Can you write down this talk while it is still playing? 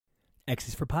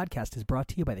X's for Podcast is brought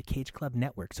to you by the Cage Club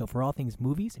Network. So for all things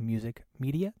movies, music,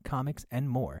 media, comics, and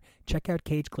more, check out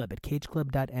Cage Club at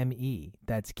cageclub.me.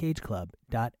 That's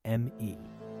cageclub.me.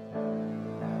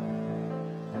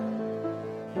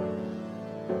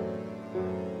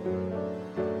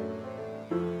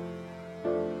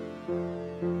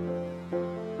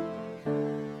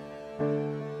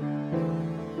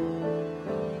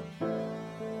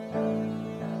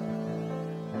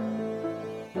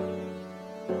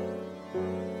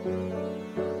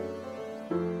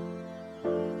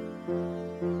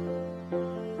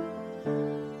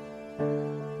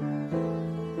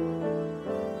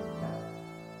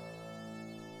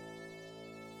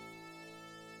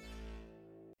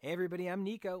 Hey everybody, I'm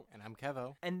Nico. And I'm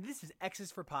Kevo. And this is X's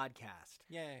for Podcast.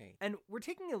 Yay. And we're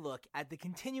taking a look at the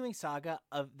continuing saga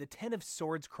of the Ten of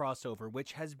Swords crossover,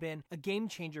 which has been a game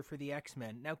changer for the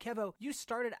X-Men. Now, Kevo, you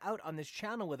started out on this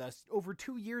channel with us over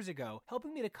 2 years ago,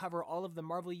 helping me to cover all of the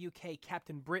Marvel UK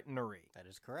Captain Britanery. That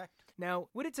is correct. Now,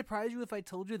 would it surprise you if I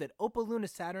told you that Opaluna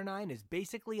Saturnine is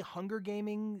basically Hunger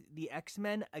Gaming the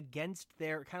X-Men against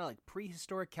their kind of like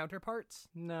prehistoric counterparts?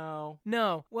 No.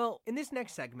 No. Well, in this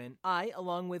next segment, I,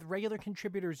 along with regular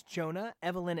contributors Jonah,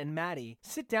 Evelyn, and Maddie,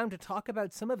 sit down to talk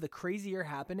about some of the crazier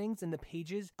happenings in the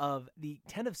pages of the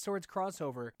Ten of Swords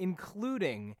crossover,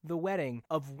 including the wedding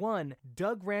of one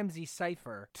Doug Ramsey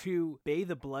Cypher to Bay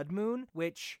the Blood Moon,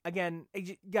 which, again,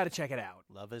 you gotta check it out.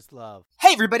 Love is love.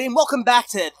 Hey everybody, and welcome back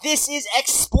to This is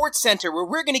X Sports Center, where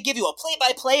we're going to give you a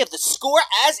play-by-play of the score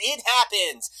as it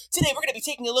happens. Today we're going to be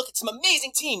taking a look at some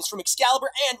amazing teams from Excalibur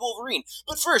and Wolverine.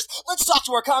 But first, let's talk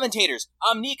to our commentators.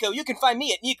 I'm Nico. You can find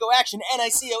me at Nico Action,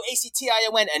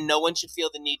 NicoAction, and no one should feel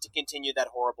the need to continue that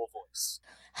horrible voice.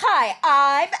 Hi,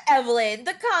 I'm Evelyn,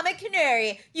 the Comic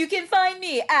Canary. You can find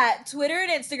me at Twitter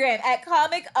and Instagram at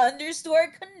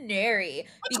comic_canary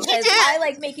because I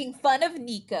like making fun of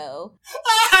Nico.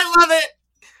 I love it!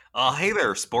 Hey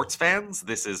there, sports fans.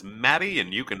 This is Maddie,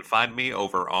 and you can find me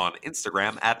over on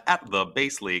Instagram at the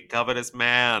Basely Covetous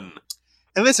Man.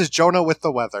 And this is Jonah with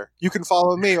the weather. You can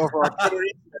follow me over on Twitter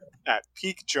at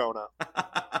Peak Jonah.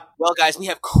 Well, guys, we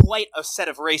have quite a set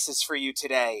of races for you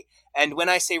today. And when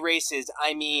I say races,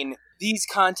 I mean these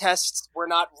contests were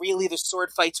not really the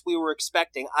sword fights we were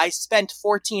expecting. I spent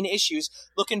 14 issues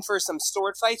looking for some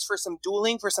sword fights, for some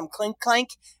dueling, for some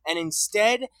clink, and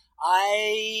instead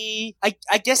I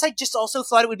guess I just also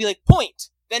thought it would be like point,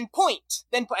 and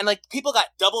like people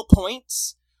got double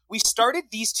points. We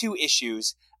started these two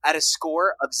issues at a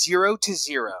score of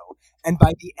 0-0. And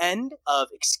by the end of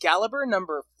Excalibur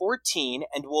number 14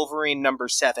 and Wolverine number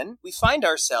 7, we find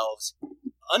ourselves,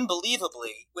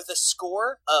 unbelievably, with a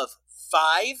score of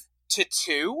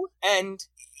 5-2. And,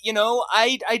 you know,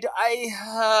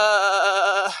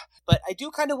 but I do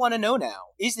kind of want to know now,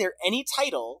 is there any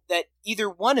title that either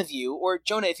one of you, or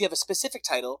Jonah, if you have a specific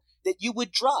title, that you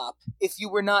would drop if you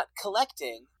were not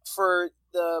collecting for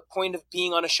the point of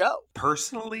being on a show?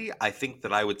 Personally, I think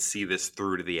that I would see this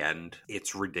through to the end.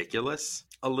 It's ridiculous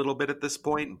a little bit at this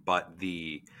point, but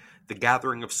the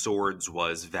Gathering of Swords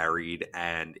was varied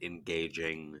and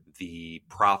engaging. The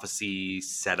prophecy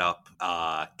setup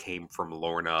came from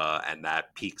Lorna, and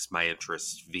that piques my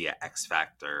interest via X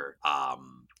Factor.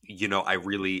 You know, I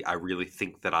really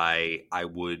think that I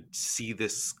would see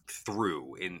this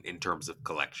through in terms of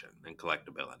collection and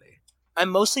collectability. I'm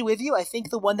mostly with you. I think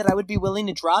the one that I would be willing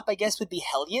to drop, I guess, would be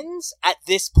Hellions at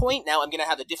this point. Now, I'm going to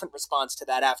have a different response to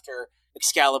that after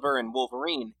Excalibur and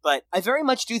Wolverine. But I very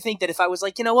much do think that if I was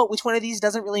like, you know what, which one of these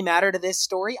doesn't really matter to this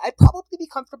story, I'd probably be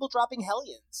comfortable dropping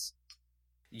Hellions.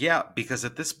 Yeah, because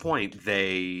at this point,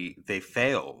 they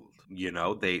failed. You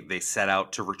know, they set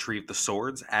out to retrieve the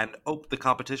swords, and the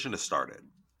competition has started.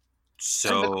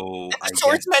 So and the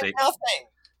swords meant nothing.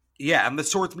 Yeah, and the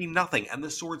swords mean nothing, and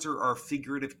the swords are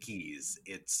figurative keys.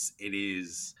 It's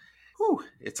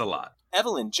a lot.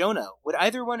 Evelyn, Jonah, would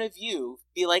either one of you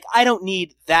be like, I don't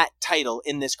need that title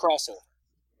in this crossover?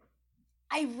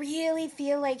 I really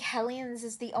feel like Hellions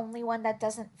is the only one that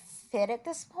doesn't fit at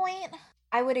this point.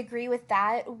 I would agree with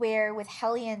that, where with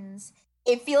Hellions,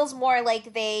 it feels more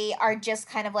like they are just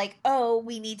kind of like, oh,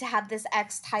 we need to have this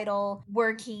X title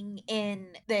working in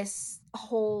this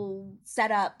whole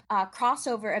setup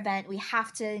crossover event. We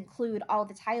have to include all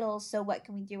the titles, so what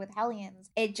can we do with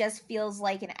Hellions? It just feels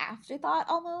like an afterthought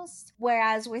almost.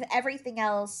 Whereas with everything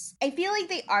else, I feel like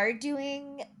they are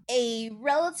doing a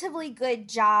relatively good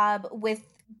job with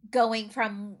going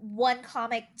from one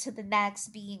comic to the next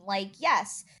being like,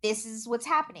 yes, this is what's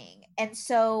happening. And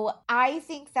so I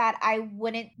think that I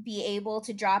wouldn't be able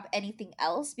to drop anything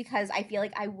else because I feel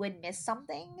like I would miss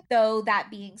something. Though that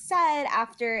being said,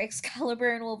 after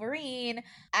Excalibur and Wolverine,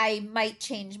 I might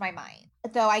change my mind.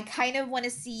 Though I kind of want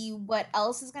to see what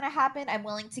else is going to happen. I'm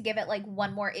willing to give it like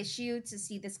one more issue to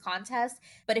see this contest.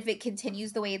 But if it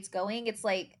continues the way it's going, it's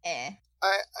like, eh.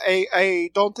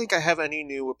 I don't think I have any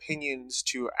new opinions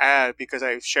to add because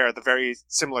I share the very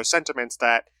similar sentiments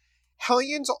that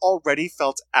Hellions already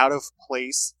felt out of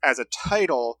place as a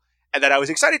title, and that I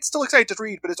was still excited to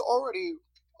read, but it's already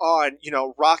on,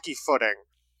 rocky footing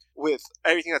with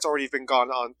everything that's already been gone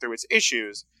on through its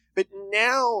issues. But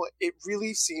now it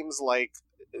really seems like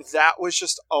that was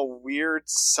just a weird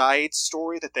side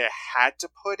story that they had to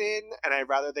put in, and I'd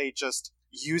rather they just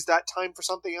use that time for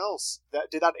something else.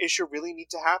 Did that issue really need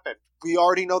to happen? We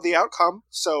already know the outcome,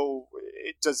 so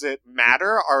does it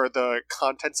matter? Are the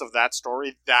contents of that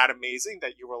story that amazing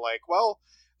that you were like, well,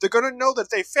 they're going to know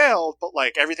that they failed, but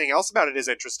like everything else about it is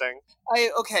interesting?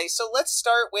 Okay, so let's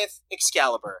start with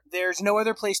Excalibur. There's no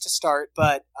other place to start,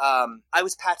 but I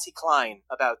was Patsy Cline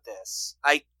about this.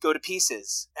 I go to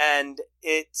pieces, and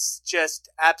it's just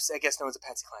I guess no one's a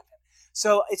Patsy Cline fan.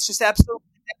 So it's just absolutely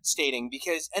devastating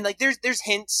because, and like there's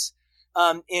hints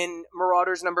in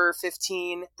Marauders number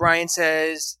 15. Brian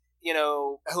says, I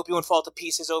hope you won't fall to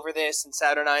pieces over this, and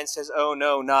Saturnine says, oh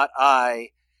no, not I.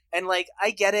 And, like,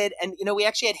 I get it. And, we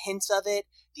actually had hints of it.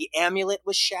 The amulet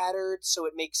was shattered, so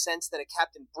it makes sense that a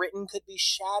Captain Britain could be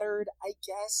shattered, I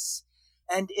guess.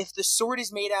 And if the sword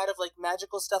is made out of, like,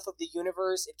 magical stuff of the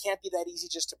universe, it can't be that easy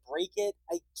just to break it,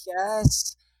 I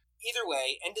guess. Either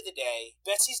way, end of the day,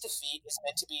 Betsy's defeat is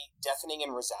meant to be deafening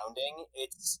and resounding.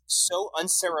 It's so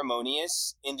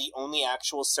unceremonious in the only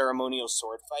actual ceremonial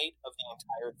sword fight of the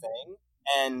entire thing.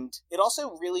 And it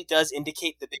also really does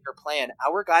indicate the bigger plan.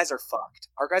 Our guys are fucked.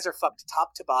 Our guys are fucked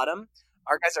top to bottom.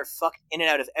 Our guys are fucked in and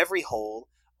out of every hole.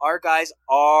 Our guys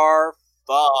are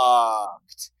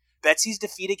fucked. Betsy's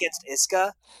defeat against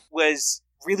Iska was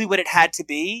really what it had to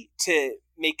be to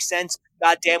make sense.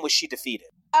 God damn, was she defeated.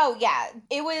 Oh, yeah.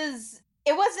 It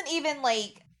wasn't even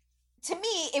like, to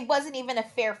me, it wasn't even a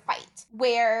fair fight.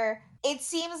 Where it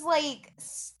seems like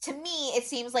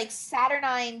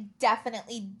Saturnine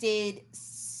definitely did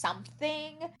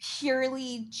something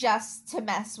purely just to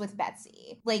mess with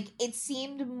Betsy. Like, it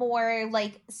seemed more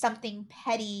like something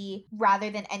petty rather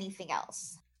than anything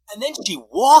else. And then she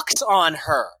walks on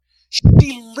her.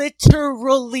 She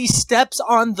literally steps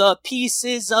on the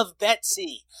pieces of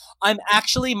Betsy. I'm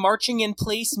actually marching in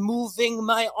place, moving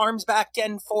my arms back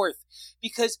and forth,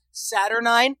 because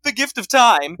Saturnine, the gift of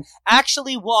time,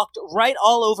 actually walked right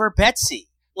all over Betsy,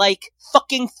 like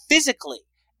fucking physically.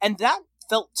 And that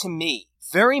felt to me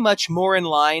very much more in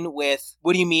line with,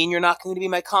 what do you mean you're not going to be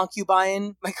my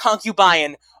concubine? My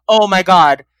concubine. Oh my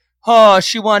god. Oh,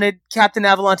 she wanted Captain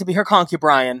Avalon to be her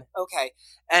concubine. Okay.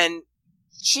 And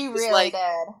she really like, did.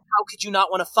 How could you not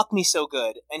want to fuck me so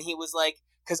good? And he was like,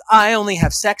 because I only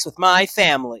have sex with my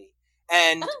family.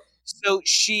 And so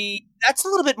that's a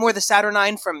little bit more the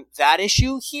Saturnine from that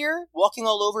issue here, walking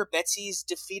all over Betsy's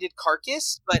defeated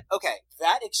carcass. But okay,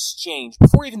 that exchange,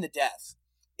 before even the death,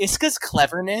 Iska's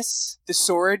cleverness, the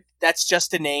sword, that's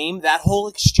just a name, that whole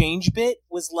exchange bit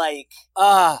was like,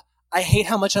 I hate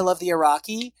how much I love the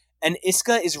Iraqi, and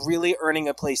Iska is really earning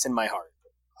a place in my heart.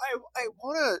 I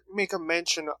want to make a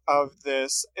mention of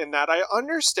this in that I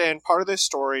understand part of this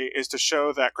story is to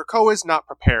show that Krakoa is not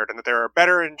prepared and that there are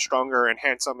better and stronger and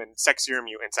handsome and sexier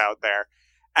mutants out there.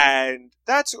 And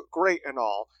that's great and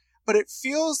all. But it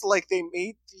feels like they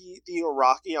made the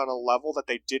Iraqi on a level that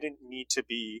they didn't need to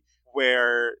be,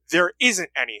 where there isn't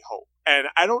any hope. And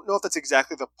I don't know if that's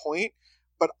exactly the point,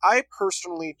 but I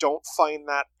personally don't find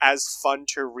that as fun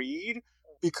to read,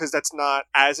 because that's not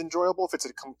as enjoyable if it's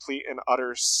a complete and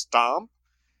utter stomp.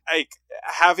 Like,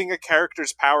 having a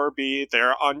character's power be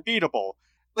they're unbeatable.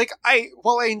 Like,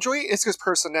 while I enjoy Iska's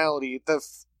personality, the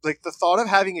thought of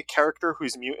having a character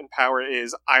whose mutant power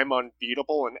is I'm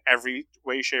unbeatable in every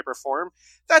way, shape, or form,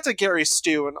 that's a Gary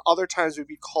Stu, and other times we'd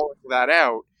be calling that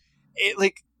out.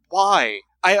 Why?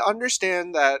 I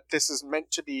understand that this is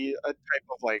meant to be a type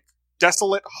of, like,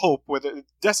 desolate hope, with a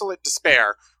desolate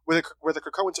despair, where the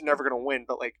Krakoans are never going to win,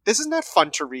 but, like, this is not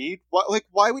fun to read.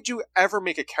 Why would you ever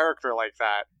make a character like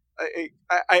that?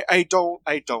 I don't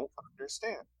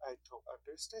understand. I don't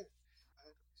understand.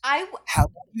 How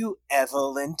about you,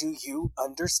 Evelyn? Do you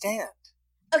understand?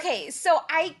 Okay, so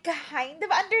I kind of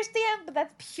understand, but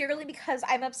that's purely because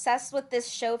I'm obsessed with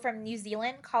this show from New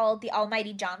Zealand called The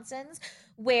Almighty Johnsons,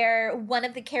 where one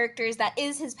of the characters that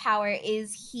is his power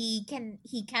is he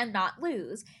cannot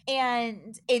lose.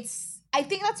 And I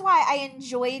think that's why I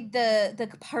enjoyed the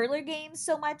parlor game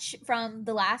so much from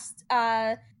the last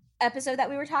episode that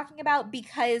we were talking about,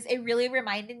 because it really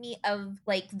reminded me of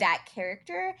like that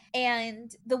character,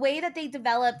 and the way that they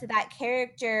developed that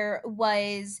character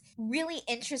was really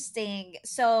interesting.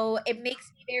 So it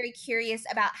makes me very curious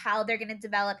about how they're going to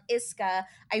develop Iska.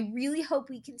 I really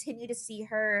hope we continue to see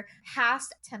her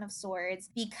past Ten of Swords,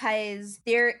 because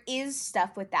there is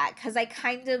stuff with that, because I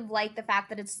kind of like the fact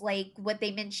that it's like what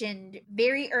they mentioned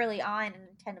very early on in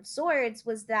Ten of Swords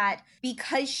was that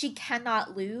because she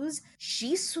cannot lose,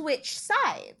 she switched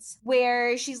sides,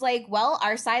 where she's like, well,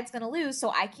 our side's gonna lose,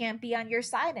 so I can't be on your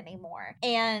side anymore.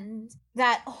 And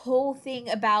that whole thing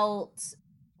about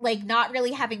like not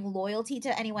really having loyalty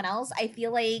to anyone else, I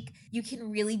feel like you can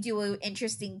really do an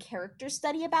interesting character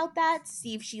study about that to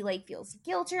see if she like feels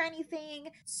guilt or anything.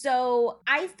 So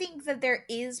I think that there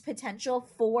is potential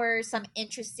for some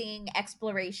interesting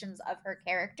explorations of her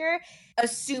character,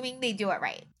 assuming they do it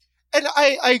right. And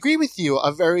I agree with you.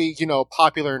 A very,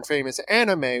 popular and famous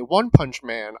anime, One Punch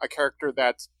Man, a character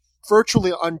that's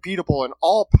virtually unbeatable and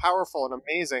all powerful and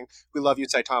amazing. We love you,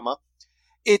 Saitama.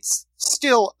 It's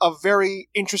still a very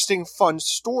interesting, fun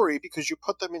story because you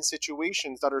put them in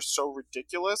situations that are so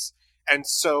ridiculous and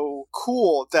so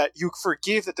cool that you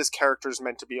forgive that this character is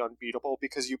meant to be unbeatable,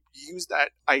 because you use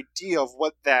that idea of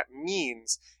what that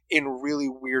means in really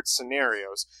weird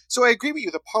scenarios. So I agree with you.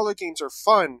 The parlor games are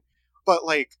fun, but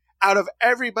like out of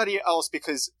everybody else,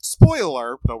 because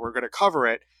spoiler, though we're going to cover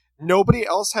it, nobody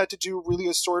else had to do really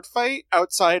a sword fight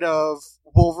outside of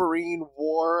Wolverine,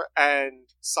 War, and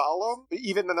Solemn.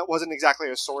 Even then, that wasn't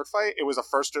exactly a sword fight. It was a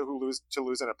first to lose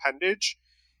an appendage.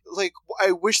 Like,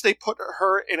 I wish they put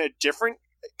her in a different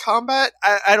combat.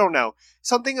 I don't know.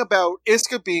 Something about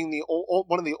Iska being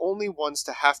one of the only ones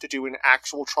to have to do an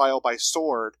actual trial by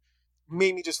sword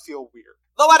made me just feel weird.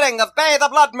 The wedding of Bay the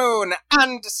Blood Moon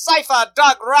and Cypher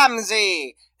Doug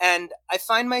Ramsey. And I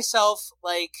find myself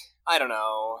like, I don't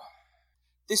know.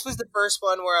 This was the first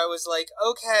one where I was like,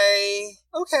 okay,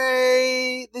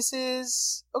 this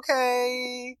is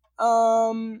okay.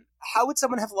 How would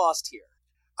someone have lost here?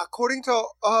 According to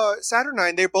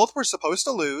Saturnine, they both were supposed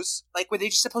to lose. Like, were they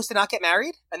just supposed to not get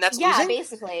married? And that's yeah, losing?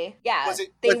 basically. Yeah. Was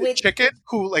it Chicken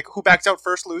who backs out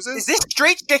first loses? Is this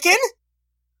straight Chicken?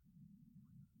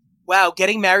 Wow,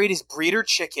 getting married is breeder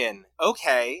Chicken.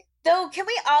 Okay. Though, can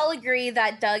we all agree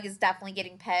that Doug is definitely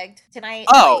getting pegged tonight?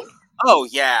 Oh,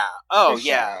 yeah. Oh,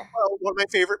 yeah. Sure. Well, one of my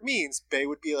favorite memes, Bay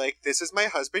would be like, this is my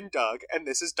husband, Doug, and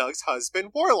this is Doug's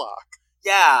husband, Warlock.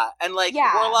 Yeah, and like,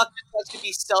 Yeah. Warlock just wants to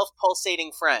be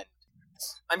self-pulsating friend.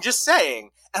 I'm just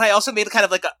saying. And I also made kind of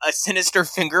like a sinister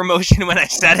finger motion when I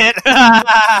said it.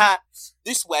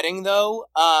 This wedding, though,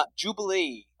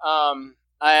 Jubilee, I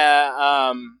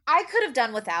could have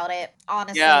done without it,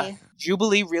 honestly. Yeah,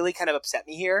 Jubilee really kind of upset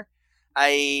me here.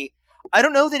 I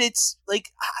don't know that it's,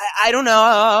 like, I don't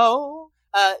know.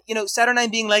 Saturnine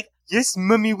being like, yes,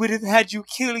 Mummy would have had you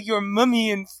kill your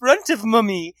mummy in front of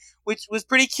Mummy, which was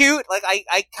pretty cute. Like,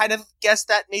 I kind of guessed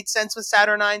that made sense with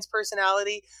Saturnine's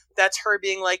personality. That's her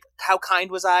being like, how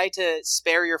kind was I to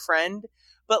spare your friend?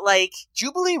 But, like,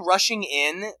 Jubilee rushing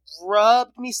in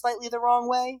rubbed me slightly the wrong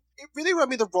way. It really rubbed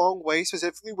me the wrong way,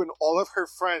 specifically when all of her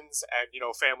friends and,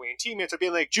 family and teammates are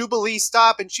being like, Jubilee,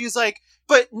 stop! And she's like,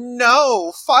 but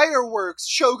no! Fireworks!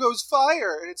 Show goes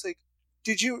fire! And it's like,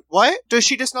 what? Does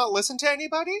she just not listen to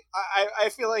anybody? I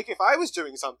feel like if I was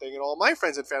doing something and all my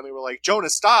friends and family were like, Jonah,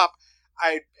 stop!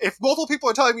 If multiple people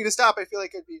are telling me to stop, I feel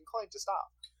like I'd be inclined to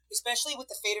stop. Especially with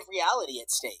the fate of reality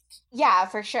at stake. Yeah,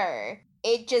 for sure.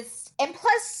 And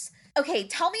plus, okay,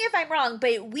 tell me if I'm wrong,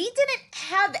 but we didn't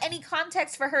have any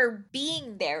context for her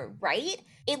being there, right?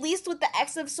 At least with the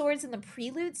X of Swords and the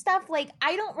Prelude stuff, like,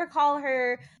 I don't recall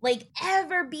her, like,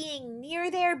 ever being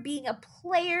near there, being a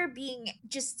player,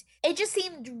 it just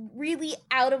seemed really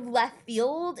out of left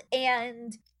field,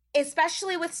 and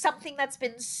especially with something that's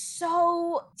been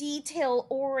so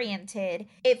detail-oriented,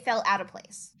 it felt out of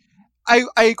place.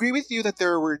 I agree with you that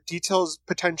there were details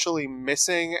potentially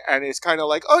missing, and it's kind of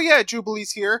like, oh yeah,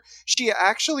 Jubilee's here. She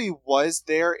actually was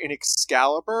there in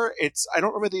Excalibur. I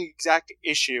don't remember the exact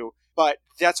issue, but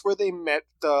that's where they met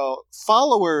the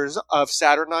followers of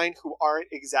Saturnine, who aren't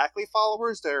exactly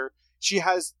followers. She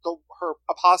has her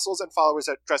apostles and followers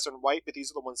that dress in white, but these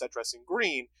are the ones that dress in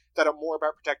green, that are more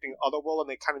about protecting Otherworld, and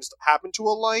they kind of just happen to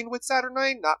align with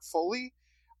Saturnine, not fully.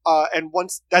 And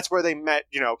once that's where they met,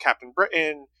 Captain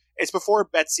Britain. It's before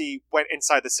Betsy went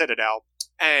inside the Citadel,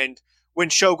 and when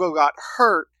Shogo got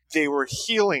hurt, they were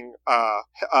healing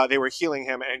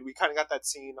him, and we kind of got that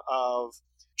scene of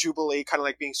Jubilee kind of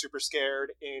like being super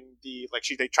scared in the, like,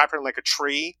 they trapped her in like a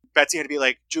tree. Betsy had to be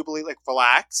like, Jubilee, like,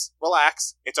 relax,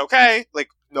 it's okay. Like,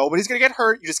 nobody's gonna get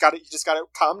hurt. You just gotta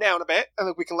calm down a bit, and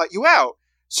like we can let you out.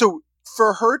 So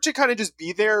for her to kind of just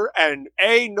be there and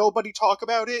A, nobody talk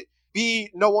about it,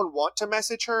 B, no one want to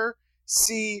message her,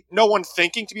 C, no one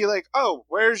thinking to be like, oh,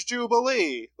 where's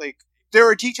Jubilee? Like, there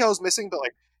are details missing, but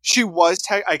like, she was,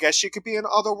 I guess she could be in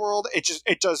Otherworld.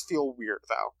 It does feel weird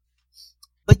though.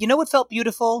 But you know what felt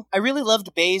beautiful? I really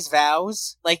loved Bay's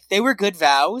vows. Like, they were good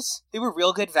vows. They were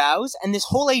real good vows. And this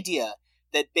whole idea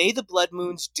that Bay the Blood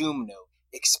Moon's Doom Note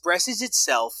expresses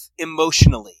itself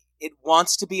emotionally. It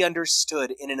wants to be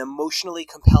understood in an emotionally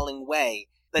compelling way,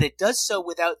 but it does so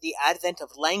without the advent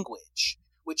of language,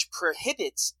 which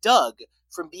prohibits Doug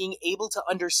from being able to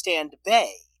understand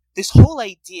Bay. This whole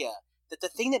idea that the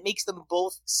thing that makes them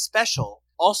both special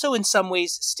also in some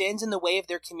ways stands in the way of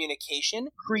their communication,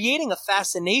 creating a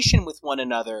fascination with one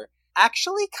another,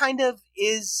 actually kind of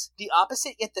is the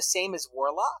opposite yet the same as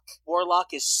Warlock.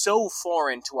 Warlock is so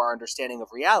foreign to our understanding of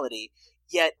reality,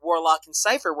 yet Warlock and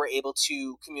Cypher were able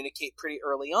to communicate pretty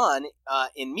early on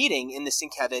in meeting in the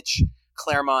Sienkiewicz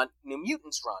Claremont New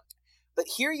Mutants run. But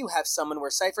here you have someone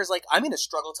where Cypher's like, I'm going to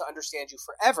struggle to understand you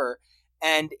forever,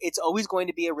 and it's always going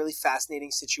to be a really fascinating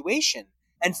situation.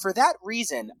 And for that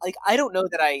reason, like, I don't know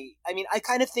that I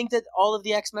kind of think that all of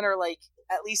the X-Men are, like,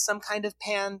 at least some kind of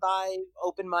pan-bi,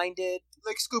 open-minded.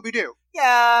 Like Scooby-Doo.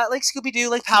 Yeah, like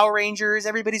Scooby-Doo, like Power Rangers.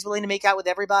 Everybody's willing to make out with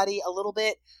everybody a little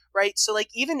bit, right? So, like,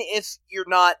 even if you're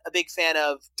not a big fan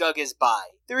of Doug is bi,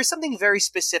 there is something very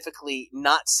specifically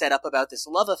not set up about this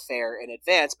love affair in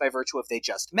advance by virtue of they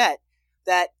just met,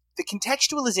 that the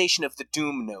contextualization of the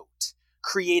Doom Note,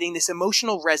 creating this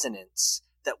emotional resonance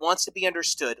that wants to be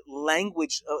understood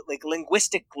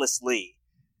linguistically,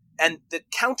 and the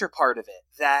counterpart of it,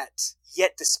 that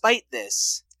yet despite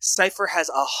this, Cypher has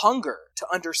a hunger to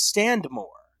understand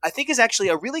more, I think is actually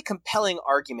a really compelling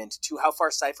argument to how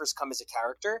far Cypher's come as a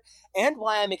character, and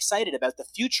why I'm excited about the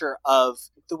future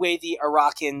of the way the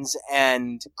Arakans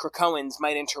and Krakoans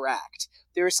might interact.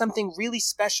 There is something really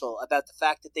special about the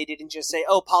fact that they didn't just say,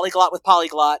 oh, polyglot with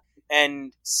polyglot,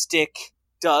 and stick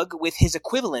Doug with his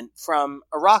equivalent from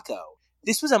Arakko.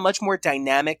 This was a much more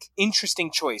dynamic,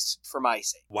 interesting choice for my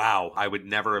sake. Wow, I would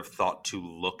never have thought to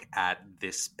look at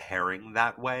this pairing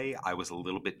that way. I was a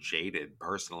little bit jaded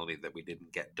personally that we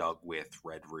didn't get Doug with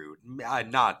Redroot.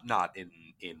 Not in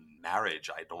marriage.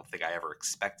 I don't think I ever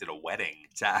expected a wedding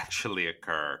to actually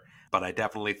occur. But I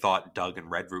definitely thought Doug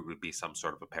and Redroot would be some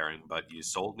sort of a pairing, but you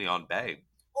sold me on Bay.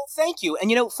 Well, thank you.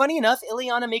 And, funny enough,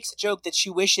 Illyana makes a joke that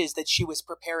she wishes that she was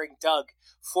preparing Doug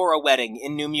for a wedding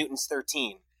in New Mutants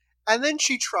 13. And then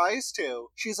she tries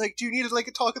to. She's like, do you need to, like,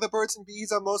 a talk of the birds and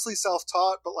bees? I'm mostly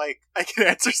self-taught, but, like, I can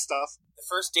answer stuff. The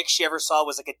first dick she ever saw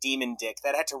was, like, a demon dick.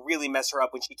 That had to really mess her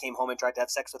up when she came home and tried to have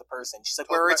sex with a person. She's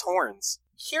like, where are its horns?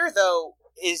 Here, though,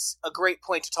 is a great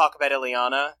point to talk about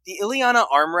Illyana. The Illyana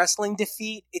arm wrestling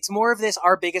defeat, it's more of this,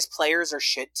 our biggest players are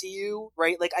shit to you,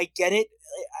 right? Like, I get it.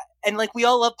 And, like, we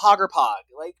all love Poggerpog.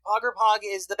 Like, Poggerpog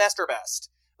is the best or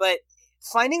best. But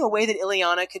finding a way that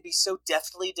Illyana could be so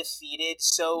deftly defeated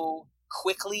so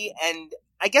quickly and,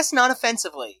 I guess, not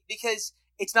offensively, because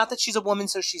it's not that she's a woman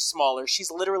so she's smaller,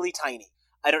 she's literally tiny.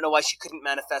 I don't know why she couldn't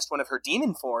manifest one of her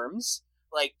demon forms,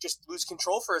 like, just lose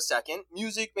control for a second,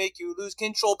 music make you lose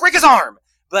control, break his arm!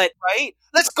 But, right?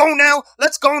 Let's go now,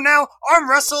 arm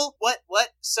wrestle! What?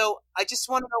 So, I just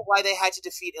want to know why they had to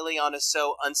defeat Illyana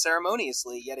so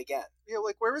unceremoniously yet again. Yeah,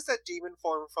 like, where was that demon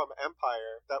form from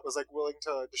Empire that was, like, willing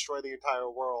to destroy the entire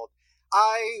world?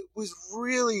 I was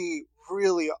really,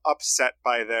 really upset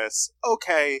by this.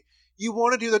 Okay, you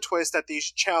want to do the twist that these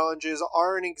challenges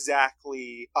aren't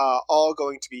exactly all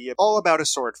going to be all about a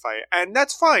sword fight. And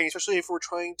that's fine, especially if we're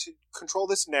trying to control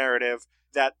this narrative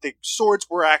that the swords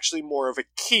were actually more of a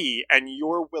key and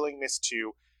your willingness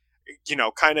to,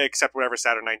 kind of accept whatever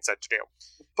Saturnine said to do.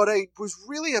 But I was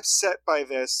really upset by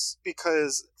this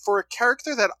because for a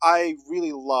character that I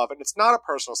really love, and it's not a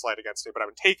personal slight against it, but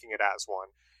I'm taking it as one,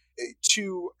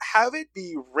 to have it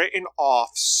be written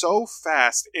off so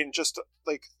fast in just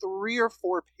like 3 or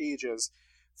 4 pages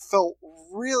felt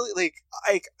really like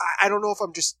I don't know if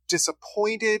I'm just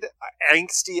disappointed,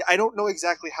 angsty. I don't know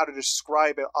exactly how to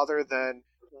describe it other than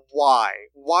why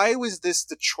was this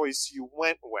the choice you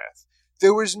went with?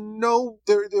 There was no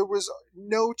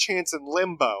chance in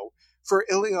Limbo for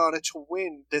Illyana to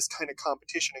win this kind of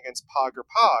competition against Pog or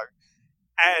Pog.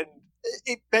 And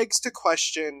it begs to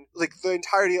question, like, the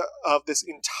entirety of this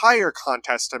entire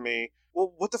contest to me.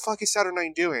 Well, what the fuck is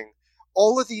Saturnine doing?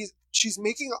 All of these, she's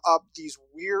making up these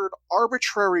weird,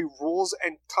 arbitrary rules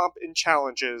and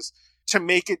challenges to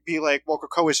make it be like, well,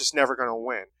 Krakoa is just never going to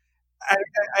win.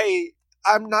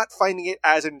 I'm not finding it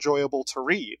as enjoyable to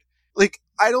read. Like,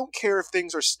 I don't care if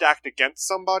things are stacked against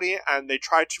somebody and they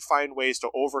try to find ways to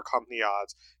overcome the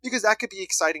odds, because that could be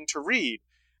exciting to read.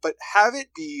 But have it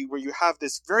be where you have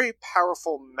this very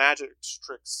powerful magic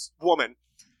tricks woman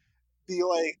be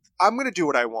like, I'm going to do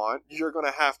what I want. You're going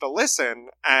to have to listen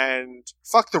and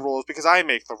fuck the rules because I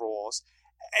make the rules.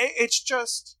 It's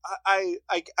just, I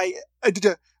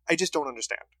just don't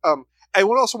understand. I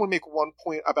would also want to make one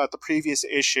point about the previous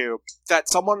issue that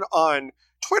someone on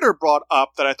Twitter brought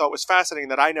up that I thought was fascinating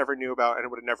that I never knew about and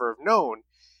would have never have known.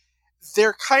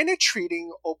 They're kind of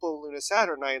treating Opaluna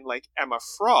Saturnine like Emma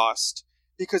Frost,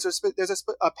 because there's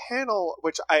a panel,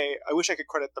 which I wish I could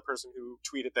credit the person who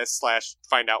tweeted this /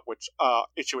 find out which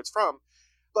issue it's from.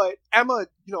 But Emma,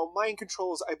 mind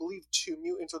controls, I believe, 2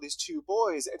 mutants or these 2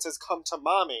 boys and says, "Come to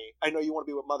mommy. I know you want to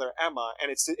be with Mother Emma."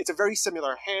 And it's a very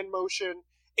similar hand motion.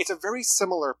 It's a very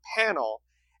similar panel.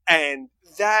 And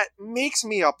that makes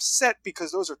me upset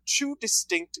because those are 2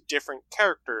 distinct different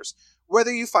characters.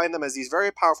 Whether you find them as these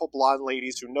very powerful blonde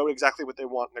ladies who know exactly what they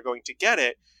want and are going to get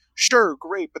it, sure,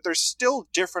 great, but they're still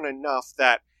different enough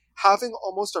that having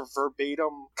almost a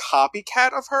verbatim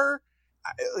copycat of her,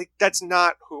 like, that's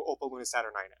not who Opaluna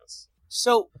Saturnine is.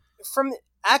 So, from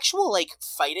actual,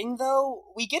 fighting, though,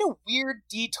 we get a weird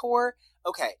detour.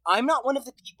 Okay, I'm not one of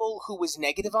the people who was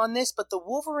negative on this, but the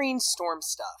Wolverine Storm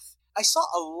stuff. I saw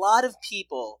a lot of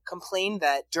people complain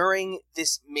that during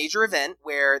this major event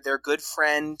where their good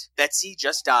friend Betsy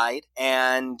just died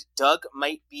and Doug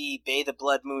might be Bay the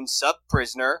Blood Moon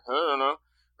sub-prisoner, I don't know,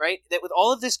 right? That with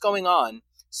all of this going on,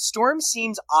 Storm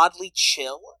seems oddly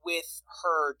chill with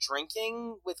her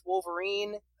drinking with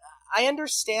Wolverine. I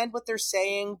understand what they're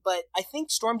saying, but I think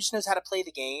Storm just knows how to play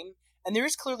the game. And there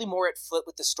is clearly more at foot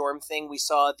with the Storm thing. We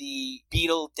saw the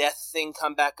Beetle death thing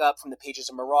come back up from the pages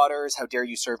of Marauders. How dare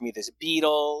you serve me this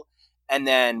Beetle? And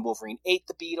then Wolverine ate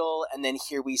the Beetle. And then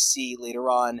here we see later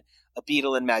on a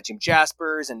Beetle and Mad Jim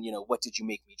Jaspers. And, what did you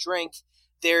make me drink?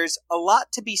 There's a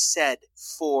lot to be said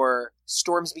for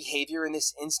Storm's behavior in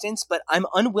this instance, but I'm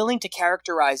unwilling to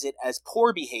characterize it as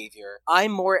poor behavior. I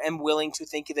more am willing to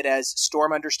think of it as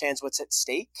Storm understands what's at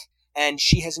stake, and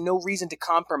she has no reason to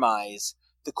compromise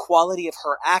the quality of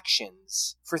her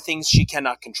actions for things she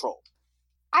cannot control.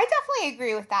 I definitely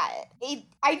agree with that.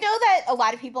 I know that a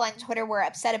lot of people on Twitter were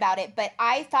upset about it, but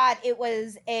I thought it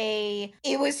was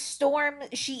Storm.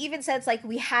 She even says,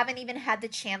 we haven't even had the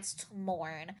chance to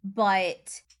mourn,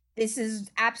 but this is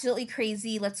absolutely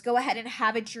crazy. Let's go ahead and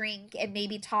have a drink and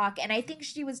maybe talk. And I think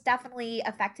she was definitely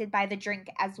affected by the drink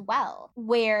as well,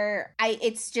 where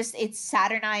it's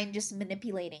Saturnine just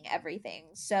manipulating everything.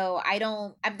 So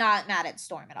I'm not mad at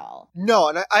Storm at all. No,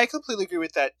 and I completely agree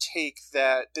with that take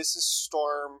that this is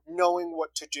Storm knowing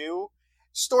what to do.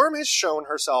 Storm has shown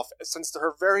herself since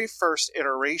her very first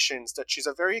iterations that she's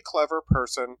a very clever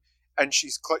person, and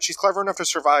she's clever enough to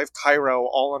survive Cairo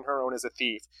all on her own as a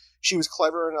thief. She was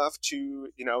clever enough to,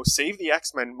 save the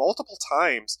X-Men multiple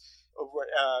times.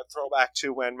 Throwback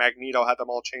to when Magneto had them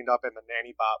all chained up and the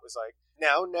nanny bot was like,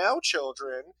 now,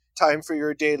 children, time for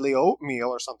your daily oatmeal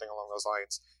or something along those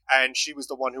lines. And she was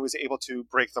the one who was able to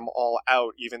break them all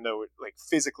out, even though it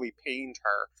physically pained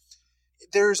her.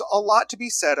 There's a lot to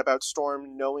be said about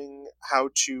Storm knowing how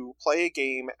to play a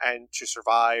game and to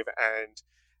survive and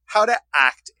how to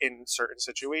act in certain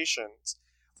situations.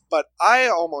 But I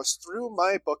almost threw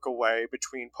my book away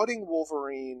between putting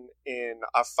Wolverine in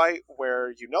a fight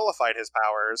where you nullified his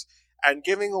powers and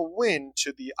giving a win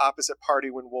to the opposite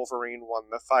party when Wolverine won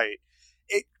the fight.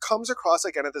 It comes across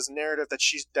again at this narrative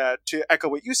that to echo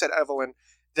what you said, Evelyn,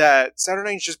 that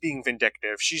Saturnine's just being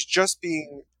vindictive. She's just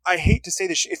being, I hate to say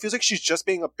this, it feels like she's just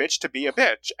being a bitch to be a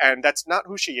bitch, and that's not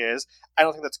who she is. I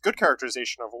don't think that's good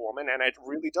characterization of a woman, and it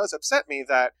really does upset me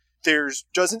that there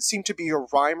doesn't seem to be a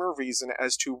rhyme or reason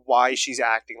as to why she's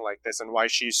acting like this and why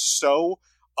she's so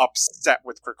upset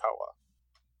with Krakoa.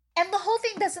 And the whole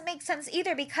thing doesn't make sense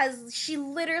either, because she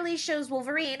literally shows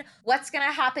Wolverine what's going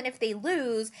to happen if they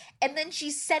lose, and then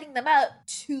she's setting them up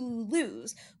to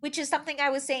lose, which is something I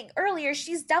was saying earlier.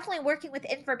 She's definitely working with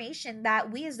information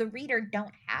that we as the reader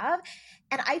don't have.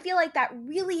 And I feel like that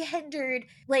really hindered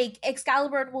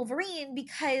Excalibur and Wolverine,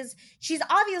 because she's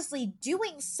obviously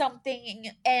doing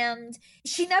something and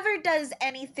she never does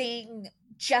anything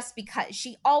just because.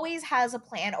 She always has a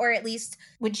plan, or at least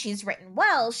when she's written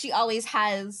well, she always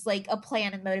has a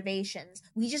plan and motivations.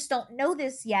 We just don't know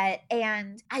this yet,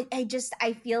 and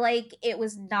I feel like it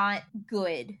was not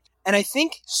good. And I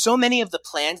think so many of the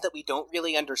plans that we don't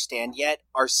really understand yet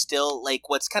are still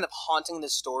what's kind of haunting the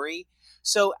story.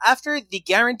 So after the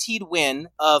guaranteed win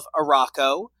of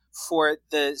Arakko, for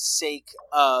the sake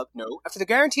of after the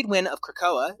guaranteed win of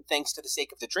Krakoa, thanks to the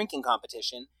sake of the drinking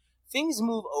competition, things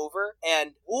move over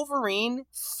and Wolverine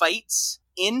fights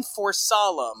in for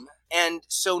Solemn. And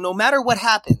so no matter what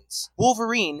happens,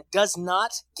 Wolverine does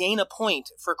not gain a point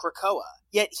for Krakoa.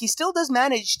 Yet he still does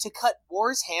manage to cut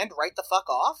War's hand right the fuck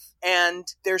off. And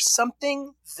there's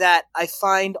something that I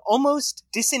find almost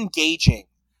disengaging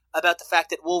about the fact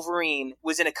that Wolverine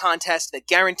was in a contest that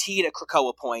guaranteed a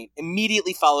Krakoa point,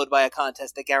 immediately followed by a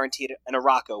contest that guaranteed an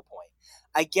Arakko point.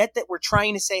 I get that we're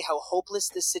trying to say how hopeless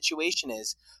this situation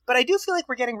is, but I do feel like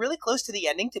we're getting really close to the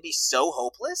ending to be so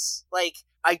hopeless. Like,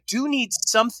 I do need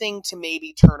something to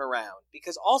maybe turn around,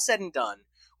 because all said and done,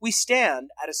 we stand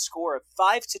at a score of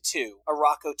 5-2,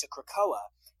 Arakko to Krakoa,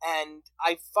 and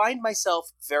I find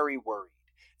myself very worried.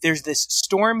 There's this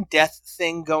storm death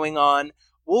thing going on.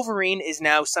 Wolverine is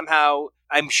now somehow,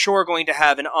 I'm sure, going to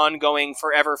have an ongoing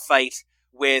forever fight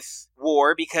with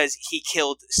War because he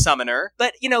killed Summoner.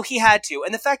 But, he had to.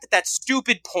 And the fact that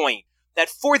stupid point, that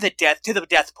for the death, to the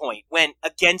death point, went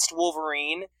against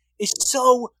Wolverine is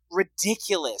so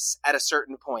ridiculous at a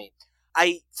certain point.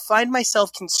 I find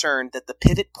myself concerned that the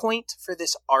pivot point for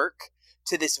this arc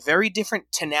to this very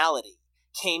different tonality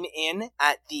came in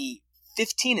at the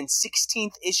 15th and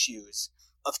 16th issues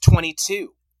of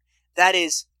 22. That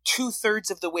is 2/3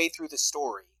 of the way through the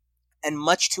story, and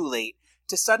much too late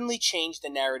to suddenly change the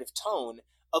narrative tone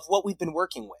of what we've been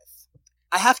working with.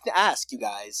 I have to ask you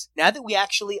guys, now that we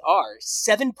actually are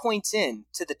 7 points in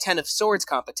to the 10 of Swords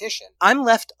competition, I'm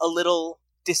left a little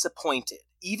disappointed,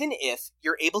 even if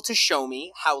you're able to show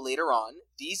me how later on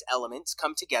these elements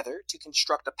come together to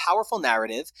construct a powerful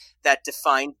narrative that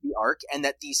defined the arc, and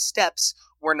that these steps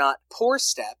were not poor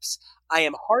steps. I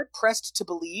am hard-pressed to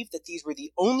believe that these were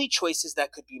the only choices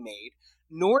that could be made,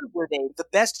 nor were they the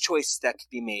best choices that could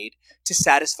be made to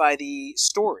satisfy the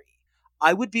story.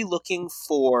 I would be looking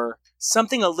for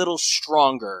something a little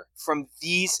stronger from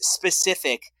these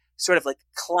specific sort of like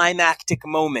climactic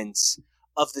moments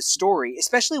of the story,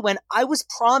 especially when I was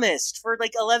promised for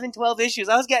like 11, 12 issues,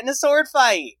 I was getting a sword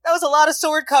fight. That was a lot of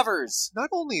sword covers. Not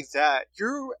only that,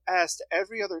 you're asked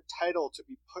every other title to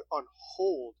be put on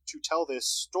hold to tell this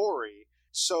story.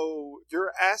 So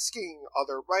you're asking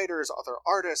other writers, other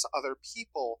artists, other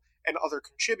people, and other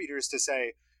contributors to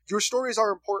say, your stories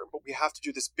are important, but we have to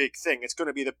do this big thing. It's going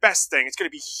to be the best thing. It's going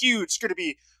to be huge. It's going to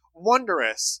be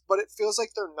wondrous. But it feels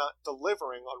like they're not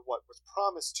delivering on what was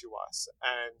promised to us.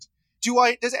 And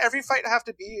does every fight have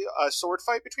to be a sword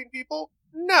fight between people?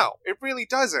 No, it really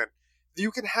doesn't.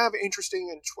 You can have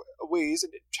interesting ways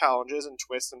and challenges and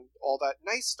twists and all that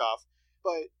nice stuff,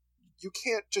 but you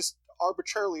can't just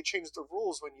arbitrarily change the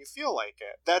rules when you feel like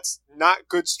it. That's not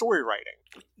good story writing.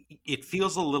 It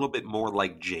feels a little bit more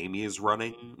like Jamie is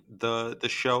running the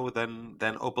show than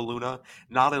Opaluna.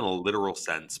 Not in a literal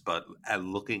sense, but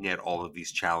looking at all of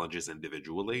these challenges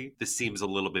individually, this seems a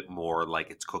little bit more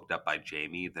like it's cooked up by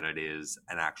Jamie than it is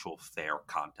an actual fair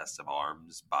contest of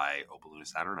arms by Opaluna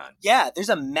Saturnine. Yeah, there's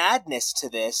a madness to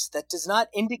this that does not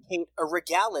indicate a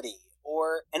regality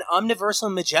or an omniversal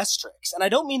majestrix. And I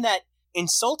don't mean that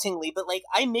insultingly, but like,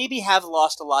 I maybe have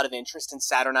lost a lot of interest in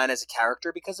Saturnine as a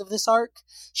character because of this arc.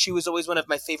 She was always one of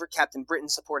my favorite Captain Britain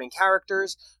supporting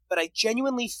characters, but I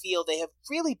genuinely feel they have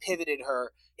really pivoted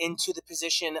her into the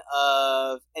position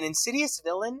of an insidious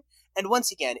villain. And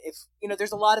once again,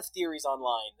 there's a lot of theories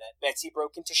online that Betsy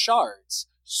broke into shards.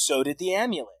 So did the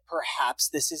amulet. Perhaps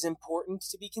this is important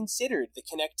to be considered, the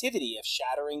connectivity of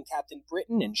shattering Captain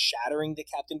Britain and shattering the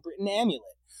Captain Britain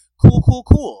amulet.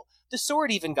 Cool. The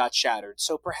sword even got shattered,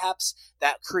 so perhaps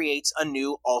that creates a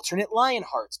new alternate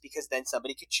Lionhearts, because then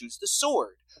somebody could choose the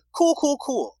sword.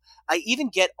 Cool. I even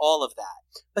get all of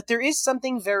that. But there is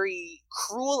something very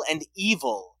cruel and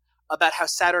evil about how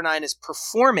Saturnine is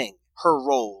performing her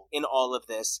role in all of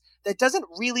this that doesn't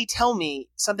really tell me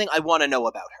something I want to know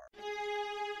about her.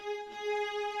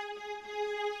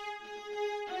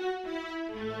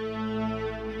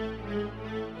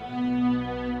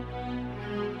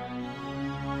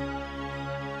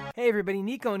 Hey everybody,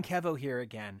 Nico and Kevo here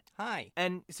again. Hi.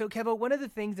 And so Kevo, one of the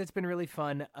things that's been really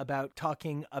fun about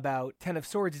talking about Ten of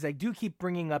Swords is I do keep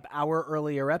bringing up our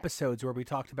earlier episodes where we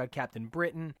talked about Captain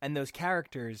Britain and those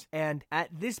characters. And at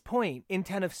this point in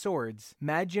Ten of Swords,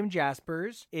 Mad Jim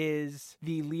Jaspers is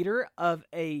the leader of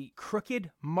a crooked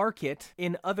market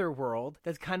in Otherworld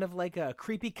that's kind of like a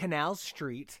creepy canal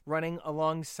street running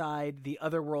alongside the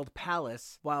Otherworld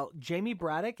Palace, while Jamie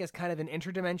Braddock is kind of an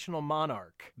interdimensional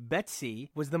monarch.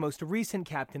 Betsy was the most most recent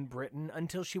Captain Britain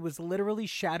until she was literally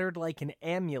shattered like an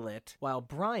amulet, while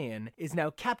Brian is now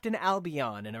Captain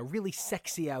Albion in a really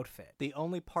sexy outfit. The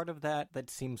only part of that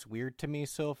seems weird to me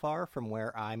so far from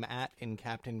where I'm at in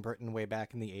Captain Britain way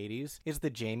back in the 80s is the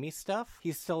Jamie stuff.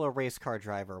 He's still a race car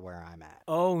driver where I'm at.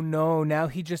 Oh no, now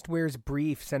he just wears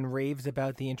briefs and raves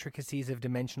about the intricacies of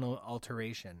dimensional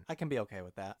alteration. I can be okay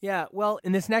with that. Yeah, well,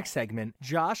 in this next segment,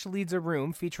 Josh leads a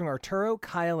room featuring Arturo,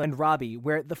 Kyle, and Robbie,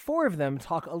 where the four of them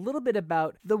talk a little bit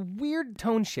about the weird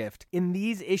tone shift in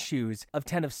these issues of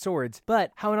Ten of Swords,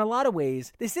 but how in a lot of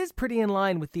ways, this is pretty in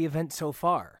line with the event so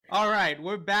far. All right,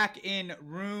 we're back in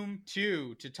room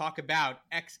 2 to talk about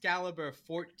Excalibur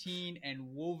 14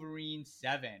 and Wolverine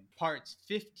 7, parts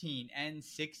 15 and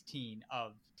 16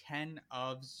 of Ten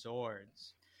of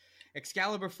Swords.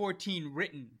 Excalibur 14,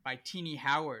 written by Tini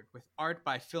Howard, with art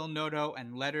by Phil Noto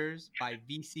and letters by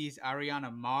VC's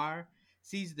Ariana Marr,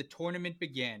 sees the tournament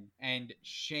begin, and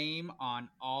shame on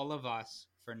all of us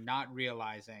for not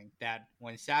realizing that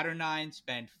when Saturnine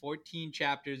spent 14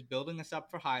 chapters building us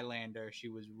up for Highlander, she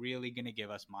was really going to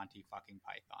give us Monty fucking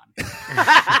Python.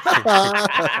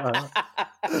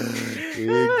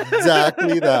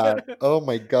 Exactly that. Oh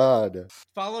my god.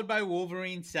 Followed by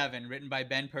Wolverine 7, written by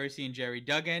Ben Percy and Jerry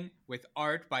Duggan, with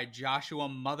art by Joshua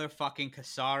motherfucking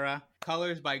Cassara,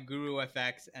 colors by Guru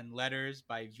FX, and letters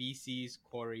by VC's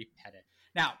Corey Pettit.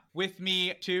 Now, with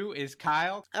me, too, is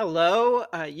Kyle. Hello.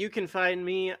 You can find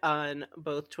me on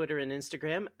both Twitter and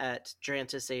Instagram at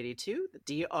Drantis82,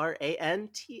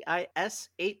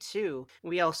 DRANTIS82.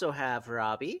 We also have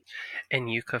Robbie. And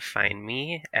you can find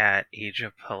me at Age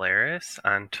of Polaris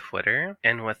on Twitter.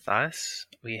 And with us,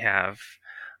 we have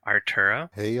Arturo.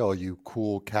 Hey, all you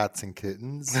cool cats and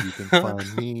kittens. You can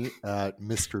find me at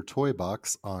Mr.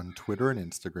 Toybox on Twitter and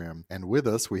Instagram. And with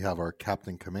us, we have our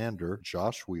Captain Commander,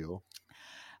 Josh Wheel.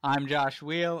 I'm Josh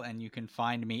Wheel, and you can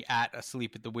find me at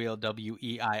Asleep at the Wheel,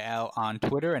 WEIL, on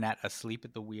Twitter and at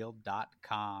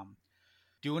asleepatthewheel.com.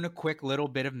 Doing a quick little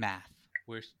bit of math.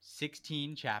 We're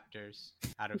 16 chapters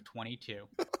out of 22.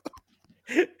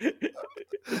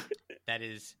 That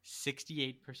is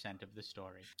 68% of the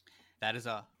story. That is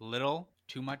a little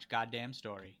too much goddamn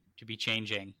story to be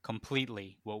changing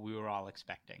completely what we were all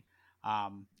expecting.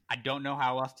 I don't know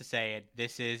how else to say it.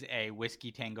 This is a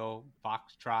Whiskey Tango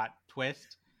Foxtrot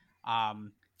twist.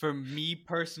 For me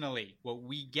personally, what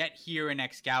we get here in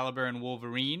Excalibur and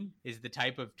Wolverine is the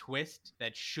type of twist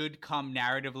that should come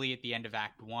narratively at the end of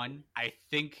Act 1. I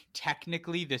think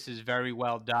technically this is very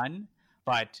well done,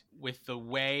 but with the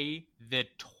way the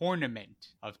tournament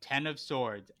of Ten of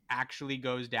Swords actually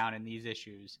goes down in these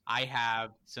issues, I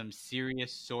have some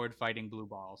serious sword fighting blue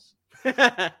balls.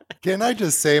 Can I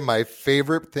just say my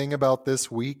favorite thing about this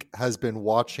week has been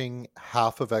watching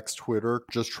half of X Twitter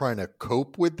just trying to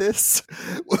cope with this,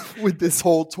 with this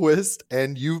whole twist.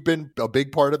 And you've been a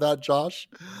big part of that, Josh.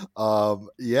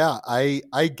 Yeah,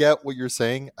 I get what you're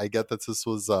saying. I get that this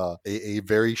was a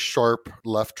very sharp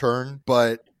left turn,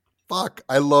 but fuck,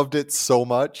 I loved it so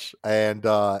much, and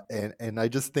I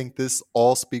just think this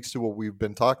all speaks to what we've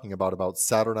been talking about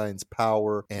Saturnine's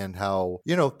power and how,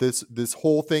 you know, this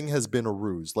whole thing has been a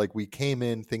ruse. Like, we came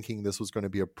in thinking this was going to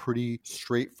be a pretty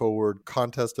straightforward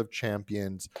contest of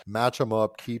champions, match them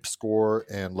up, keep score,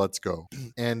 and let's go.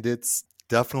 And it's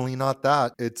definitely not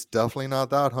that. It's definitely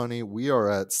not that, honey. We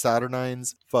are at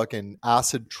Saturnine's fucking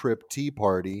acid trip tea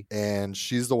party, and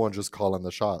she's the one just calling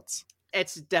the shots.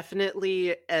 It's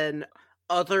definitely an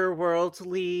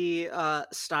otherworldly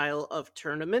style of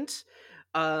tournament.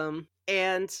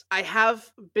 And I have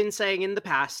been saying in the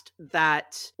past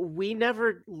that we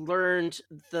never learned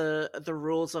the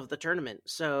rules of the tournament.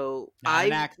 So Not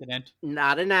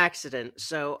an accident.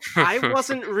 So I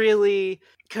wasn't really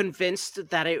convinced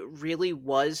that it really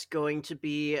was going to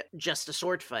be just a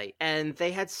sword fight. And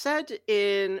they had said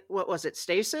in, what was it,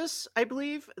 Stasis, I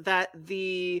believe, that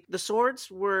the swords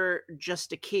were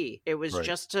just a key. It was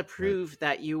just to prove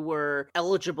that you were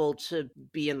eligible to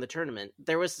be in the tournament.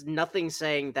 There was nothing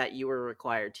saying that you were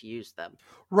required to use them.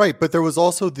 Right, but there was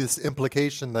also this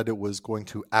implication that it was going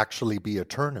to actually be a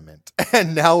tournament.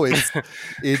 And now it's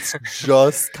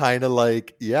just kind of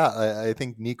like, yeah, I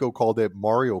think Nico called it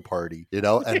Mario Party, you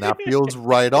know, and that feels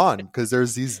right on because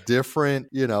there's these different,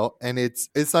 you know, and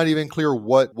it's not even clear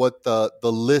what the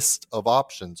list of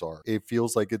options are. It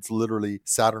feels like it's literally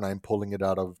Saturnine pulling it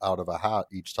out of a hat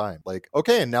each time. Like,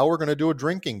 okay, and now we're going to do a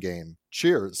drinking game.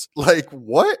 Cheers. Like,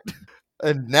 what?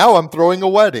 And now I'm throwing a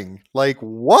wedding. Like,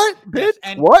 what, bitch?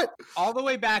 Yes, what? All the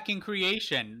way back in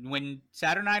creation, when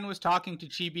Saturnine was talking to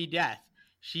Chibi Death,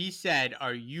 she said,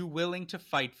 "Are you willing to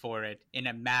fight for it in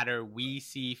a matter we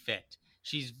see fit?"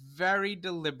 She's very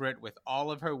deliberate with all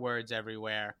of her words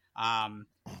everywhere.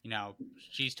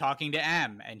 She's talking to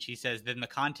M, and she says, then the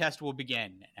contest will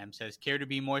begin. M says, care to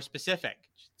be more specific?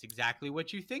 It's exactly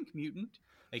what you think, mutant.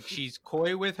 Like, she's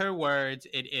coy with her words.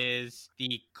 It is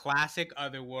the classic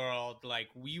Otherworld. Like,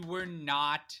 we were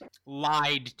not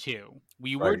lied to.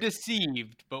 We were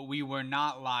deceived, but we were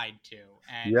not lied to.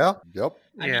 And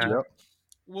I mean,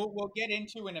 we'll get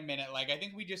into in a minute. Like, I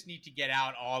think we just need to get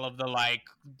out all of the, like,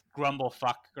 grumble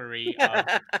fuckery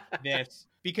of this.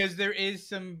 Because there is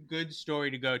some good story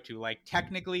to go to. Like,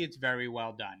 technically, it's very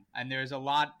well done. And there's a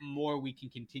lot more we can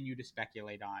continue to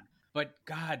speculate on. But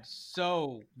God,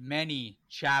 so many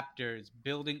chapters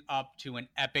building up to an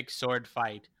epic sword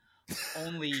fight,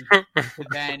 only to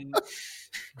then...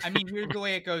 I mean, here's the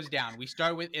way it goes down. We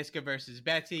start with Iska versus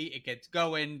Betsy. It gets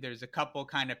going. There's a couple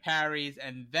kind of parries,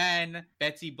 and then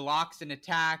Betsy blocks an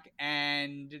attack,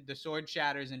 and the sword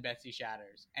shatters, and Betsy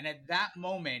shatters. And at that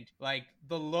moment, like,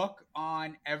 the look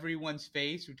on everyone's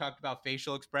face, we talked about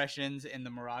facial expressions in the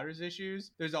Marauders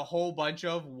issues, there's a whole bunch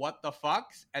of what the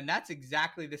fucks, and that's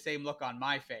exactly the same look on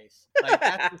my face. Like,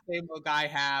 that's the same look I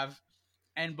have,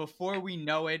 and before we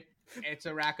know it, it's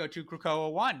Arakko 2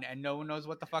 Krakoa 1, and no one knows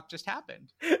what the fuck just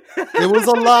happened. It was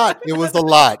a lot. It was a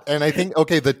lot. And I think,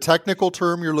 the technical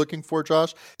term you're looking for,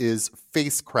 Josh, is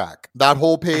face crack. That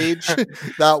whole page,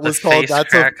 that was called,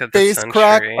 that's a face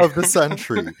crack of the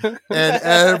century. And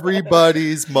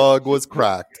everybody's mug was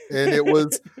cracked. And it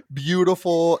was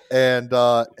beautiful. And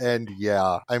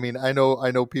yeah, I mean, I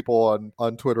know people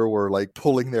on Twitter were like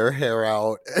pulling their hair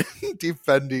out and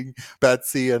defending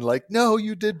Betsy and like, no,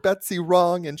 you did Betsy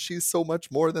wrong. And she's so much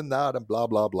more than that and blah,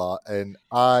 blah, blah. And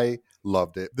I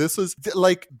loved it. This is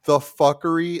like the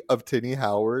fuckery of Tini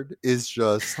Howard is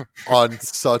just on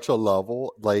such a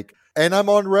level. Like, and I'm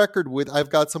on record with, I've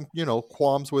got some,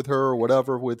 qualms with her or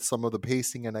whatever with some of the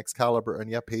pacing in Excalibur. And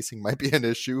yeah, pacing might be an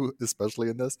issue, especially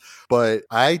in this. But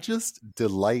I just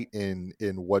delight in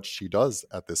what she does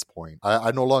at this point.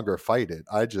 I no longer fight it.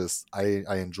 I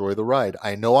enjoy the ride.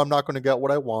 I know I'm not going to get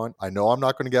what I want. I know I'm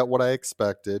not going to get what I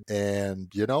expected. And,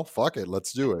 fuck it.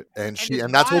 Let's do it. And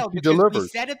that's what she delivers. We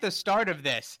said at the start of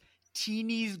this,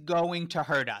 Tini's going to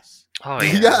hurt us. Oh,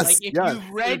 yeah. Yes. Like, if you've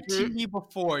read Tini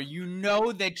before, you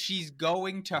know that she's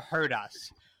going to hurt us.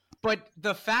 But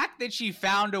the fact that she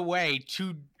found a way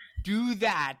to do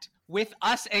that with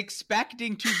us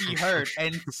expecting to be hurt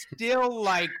and still,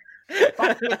 like,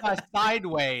 fuck with us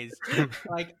sideways.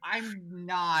 Like, I'm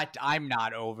not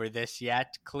over this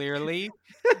yet, clearly.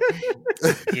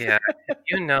 Yeah,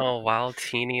 while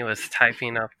Tini was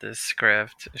typing up this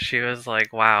script, she was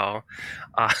like, wow,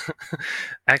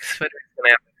 X-Fitter's gonna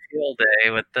have a field day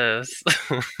with this.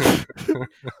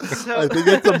 I think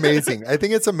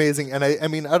it's amazing. And I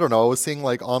mean, I don't know, I was seeing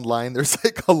like online, there's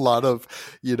like a lot of,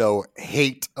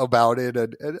 hate about it.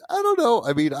 And I don't know.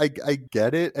 I mean, I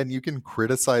get it. And you can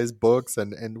criticize books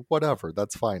and whatever.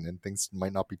 That's fine. And things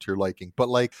might not be to your liking. But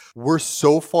like, we're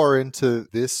so far into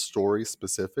this story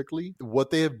specifically, what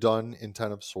they have done in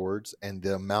Ten of Swords and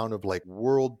the amount of like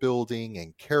world building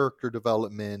and character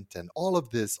development and all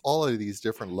of these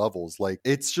different levels. Like,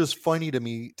 it's just funny to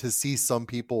me to see some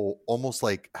people almost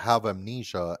like have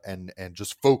amnesia and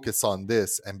just focus on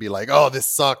this and be like, oh, this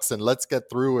sucks and let's get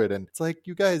through it. And it's like,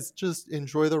 you guys just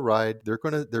enjoy the ride. They're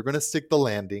gonna stick the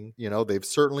landing. They've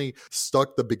certainly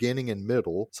stuck the beginning and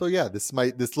middle. So yeah, this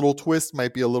little twist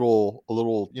might be a little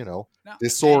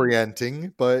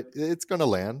disorienting, but it's gonna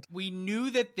land. We knew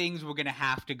that things were gonna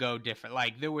have to go different.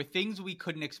 Like, there were things we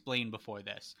couldn't explain before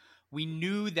this. We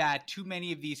knew that too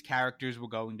many of these characters were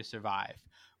going to survive.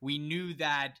 We knew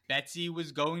that Betsy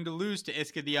was going to lose to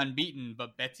Iska the Unbeaten,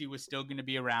 but Betsy was still going to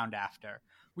be around after.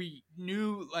 We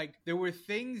knew, like, there were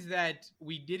things that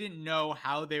we didn't know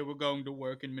how they were going to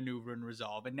work and maneuver and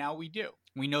resolve, and now we do.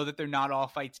 We know that they're not all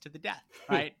fights to the death,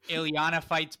 right? Ileana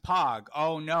fights Pog.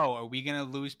 Oh no, are we going to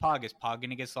lose Pog? Is Pog going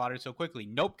to get slaughtered so quickly?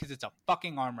 Nope, because it's a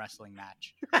fucking arm wrestling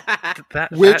match.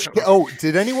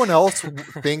 Did anyone else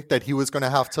think that he was going to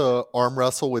have to arm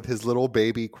wrestle with his little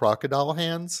baby crocodile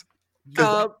hands?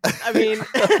 I mean,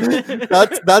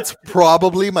 that's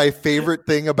probably my favorite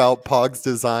thing about Pog's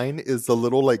design is the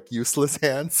little like useless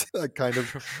hands that kind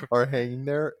of are hanging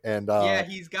there. And yeah,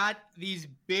 he's got these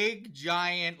big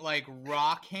giant like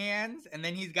rock hands, and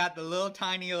then he's got the little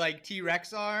tiny like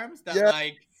T-Rex arms that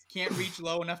like can't reach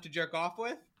low enough to jerk off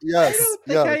with. Yes, I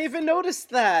don't think I even noticed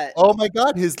that. Oh my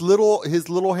god, his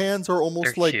little hands are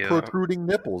almost They're like cute. Protruding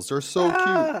nipples. They're so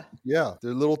cute. Yeah,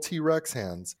 they're little T-Rex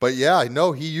hands. But yeah, I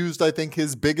know he used I think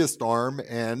his biggest arm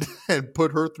and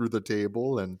put her through the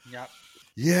table and Yep.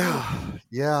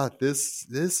 Yeah. This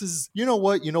is, you know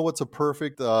what's a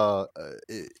perfect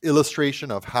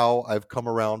illustration of how I've come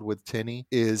around with Tinny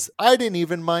is I didn't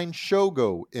even mind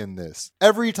Shogo in this.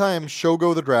 Every time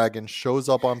Shogo the dragon shows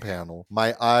up on panel,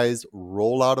 my eyes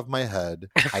roll out of my head.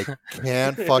 I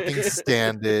can't fucking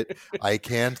stand it. I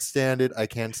can't stand it. I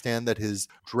can't stand that his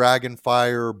dragon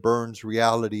fire burns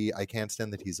reality. I can't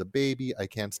stand that he's a baby. I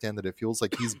can't stand that it feels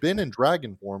like he's been in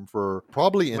dragon form for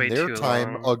probably in Way their too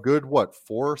time long. a good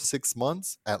 4-6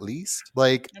 months at least.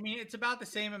 Like, I mean, it's about the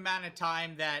same amount of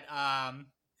time that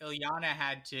Ilyana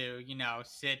had to,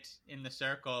 sit in the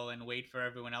circle and wait for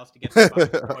everyone else to get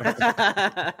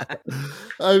the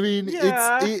I mean,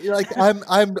 Yeah. like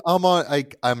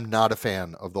I'm not a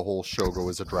fan of the whole Shogo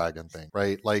as a dragon thing,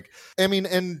 right? Like, I mean,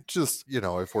 and just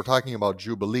if we're talking about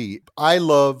Jubilee, I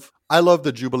love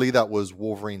the Jubilee that was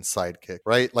Wolverine's sidekick,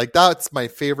 right? Like, that's my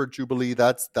favorite Jubilee.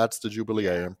 That's the Jubilee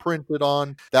I imprinted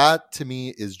on. That to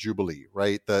me is Jubilee,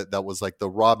 right? That was like the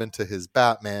Robin to his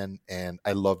Batman, and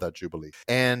I love that Jubilee.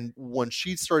 And when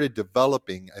she started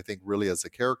developing, I think really as a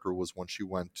character was when she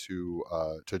went to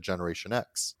Generation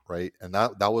X, right? And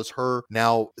that was her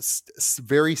now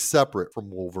very separate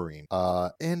from Wolverine.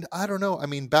 And I don't know. I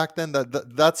mean, back then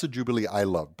that's a Jubilee I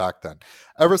loved back then.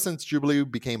 Ever since Jubilee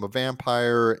became a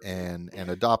vampire and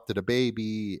adopted a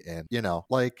baby, and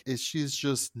like she's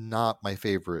just not my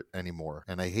favorite anymore,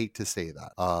 and I hate to say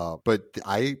that. But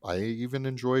I even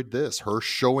enjoyed this, her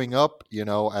showing up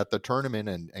at the tournament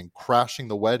and crashing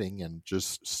the wedding and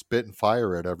just spitting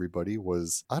fire at everybody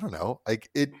was, I don't know, like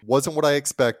it wasn't what I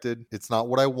expected. It's not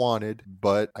what I wanted,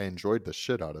 but I enjoyed the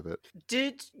shit out of it.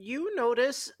 Did you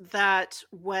notice that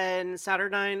when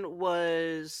Saturnine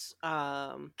was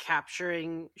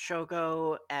capturing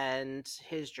Shogo and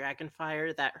his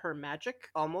Dragonfire, that her magic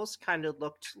almost kind of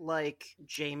looked like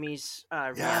Jamie's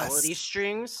reality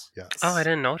strings? Yes. Oh, I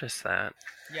didn't notice that.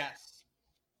 Yes,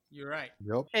 you're right.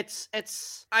 Yep.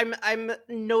 It's I'm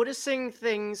noticing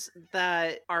things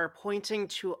that are pointing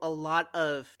to a lot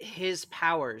of his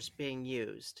powers being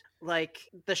used. Like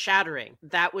the shattering,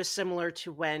 that was similar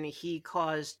to when he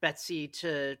caused Betsy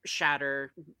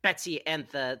and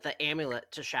the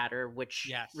amulet to shatter,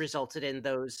 which resulted in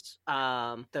those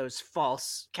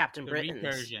false Captain Britons.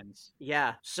 Recursions.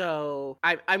 Yeah. So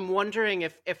I'm wondering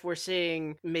if we're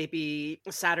seeing maybe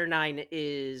Saturnine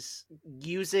is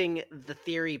using the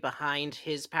theory behind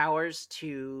his powers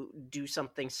to do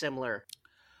something similar.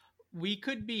 We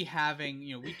could be having,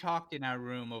 we talked in our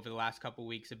room over the last couple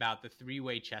weeks about the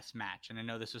 3-way chess match. And I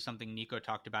know this was something Nico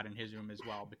talked about in his room as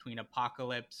well, between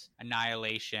Apocalypse,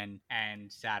 Annihilation,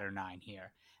 and Saturnine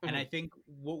here. Mm-hmm. And I think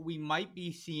what we might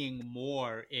be seeing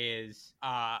more is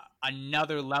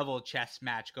another level chess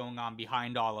match going on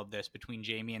behind all of this between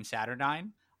Jamie and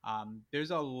Saturnine.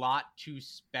 There's a lot to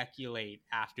speculate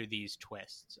after these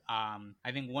twists.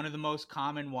 I think one of the most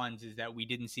common ones is that we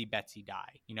didn't see Betsy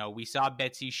die. We saw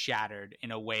Betsy shattered in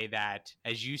a way that,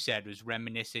 as you said, was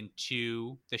reminiscent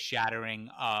to the shattering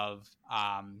of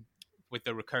with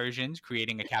the recursions,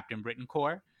 creating a Captain Britain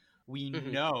core. We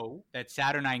know that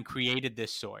Saturnine created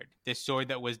this sword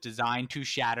that was designed to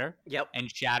shatter and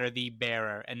shatter the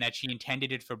bearer, and that she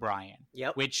intended it for Brian,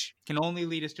 which can only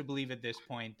lead us to believe at this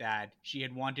point that she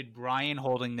had wanted Brian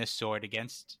holding this sword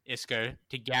against Iska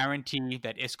to guarantee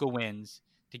that Iska wins,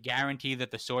 to guarantee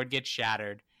that the sword gets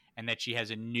shattered, and that she has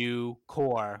a new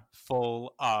core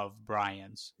full of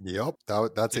Brians. Yep,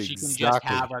 that's so she can just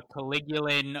have a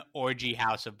Caligulan orgy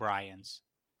house of Brians.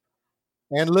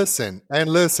 And listen,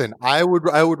 I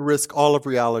would risk all of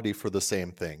reality for the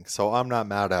same thing. So I'm not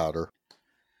mad at her.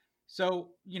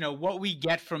 So, what we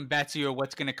get from Betsy or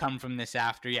what's going to come from this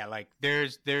after, like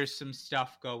there's some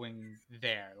stuff going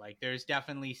there. Like there's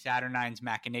definitely Saturnine's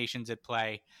machinations at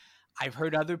play. I've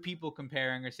heard other people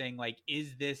comparing or saying, like,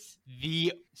 is this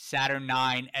the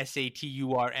Saturnine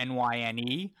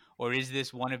Saturnyne, or is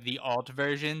this one of the alt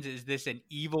versions? Is this an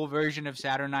evil version of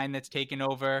Saturnine that's taken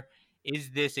over?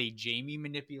 Is this a Jamie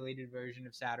manipulated version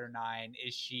of Saturnine?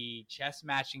 Is she chess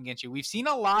matching against you? We've seen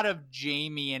a lot of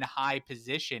Jamie in high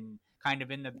position kind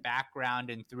of in the background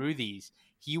and through these.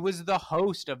 He was the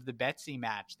host of the Betsy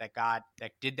match that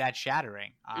did that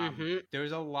shattering.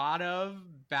 There's a lot of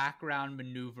background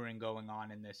maneuvering going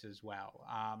on in this as well.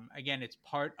 Again, it's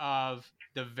part of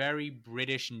the very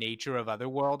British nature of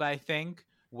Otherworld, I think,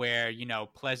 where,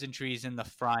 pleasantries in the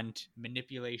front,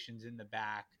 manipulations in the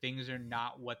back. Things are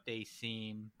not what they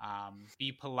seem.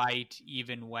 Be polite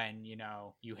even when,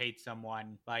 you hate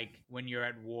someone, like when you're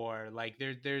at war. Like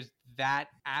there's that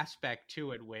aspect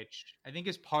to it, which I think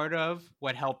is part of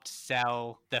what helped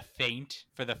sell The Faint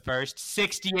for the first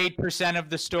 68% of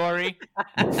the story.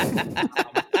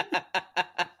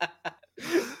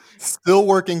 Still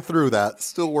working through that.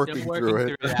 Still working working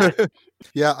through through it. that.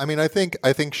 Yeah, I mean, I think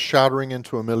shattering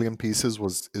into a million pieces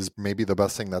is maybe the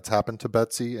best thing that's happened to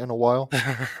Betsy in a while.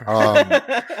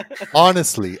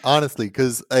 Honestly,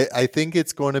 because I think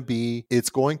it's going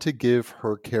to give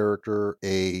her character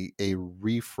a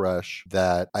refresh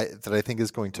that I think is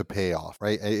going to pay off,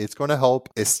 right? It's going to help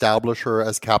establish her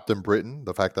as Captain Britain.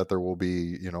 The fact that there will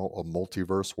be, a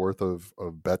multiverse worth of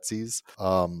Betsy's.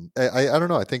 I don't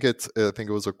know. I think it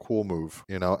was a cool move,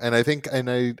 and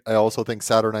I also think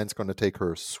Saturnine's going to take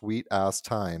her sweet ass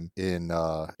time in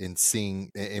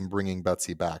bringing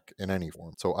Betsy back in any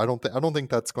form. So I don't think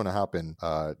that's going to happen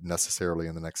necessarily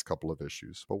in the next couple of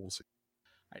issues, but we'll see.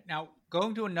 Right, now,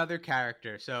 going to another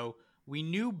character. So we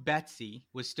knew Betsy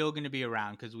was still going to be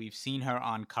around because we've seen her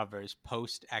on covers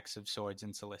post X of Swords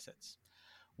and Solicits.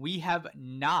 We have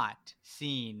not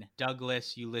seen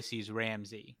Douglas Ulysses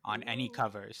Ramsey on any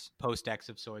covers post X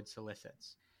of Swords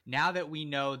Solicits. Now that we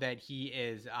know that he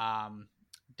is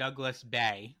Douglas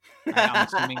Bay, I'm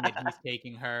assuming that he's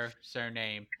taking her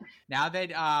surname. Now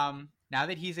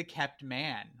that he's a kept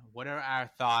man, what are our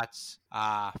thoughts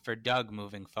for Doug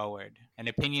moving forward, and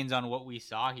opinions on what we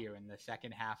saw here in the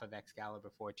second half of Excalibur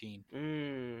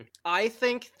 14? I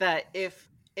think that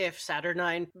if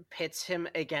Saturnine pits him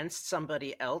against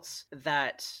somebody else,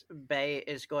 that Bay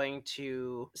is going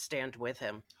to stand with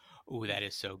him. Ooh, that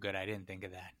is so good. I didn't think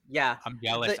of that. Yeah, I'm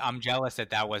jealous. I'm jealous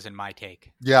that wasn't my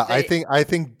take. Yeah, I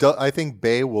think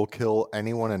Bay will kill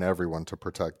anyone and everyone to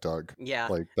protect Doug. Yeah,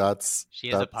 like she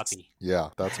is a puppy. Yeah,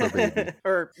 that's her baby.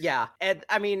 And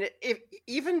I mean, if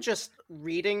even just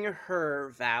reading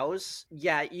her vows,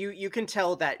 yeah, you can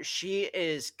tell that she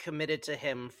is committed to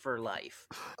him for life.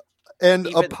 And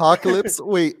Apocalypse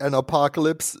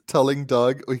telling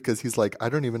Doug, because he's like, I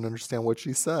don't even understand what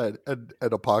she said. And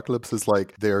Apocalypse is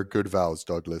like, they are good vows,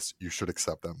 Douglas. You should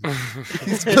accept them.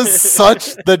 He's just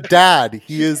such the dad.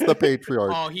 He is the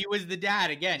patriarch. Oh, he was the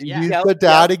dad again. Yeah. He's the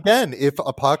dad again. If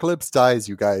Apocalypse dies,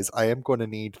 you guys, I am going to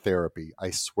need therapy. I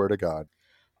swear to God.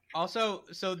 Also,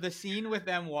 so the scene with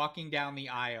them walking down the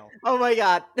aisle. Oh my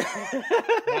God.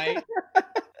 Right?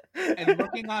 And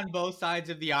looking on both sides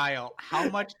of the aisle, how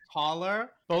much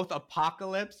taller both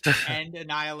Apocalypse and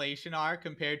Annihilation are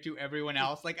compared to everyone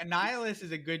else. Like, Annihilus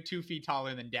is a good 2 feet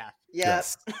taller than Death.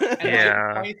 Yes. And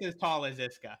like, twice as tall as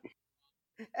Iska.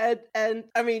 And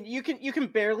I mean, you can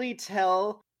barely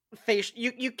tell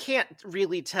you can't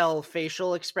really tell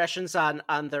facial expressions on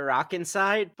the Rockin'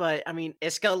 side, but I mean,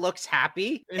 Iska looks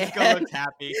happy. Looks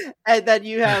happy. And then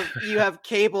you have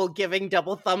Cable giving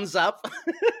double thumbs up.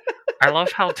 I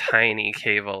love how tiny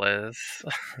Cable is.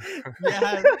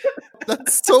 Yeah,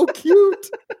 that's so cute.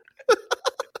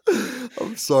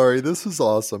 I'm sorry. This is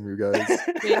awesome, you guys.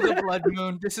 Bay the Blood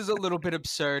Moon, this is a little bit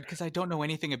absurd because I don't know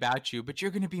anything about you, but you're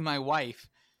going to be my wife.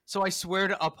 So I swear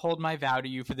to uphold my vow to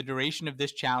you for the duration of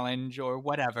this challenge or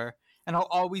whatever. And I'll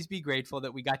always be grateful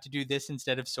that we got to do this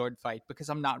instead of sword fight because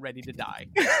I'm not ready to die.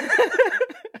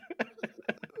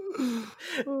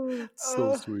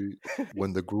 So sweet.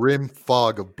 When the grim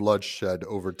fog of bloodshed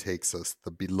overtakes us,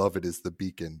 the beloved is the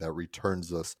beacon that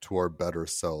returns us to our better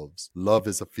selves. Love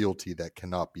is a fealty that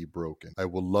cannot be broken. I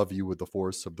will love you with the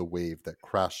force of the wave that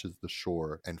crashes the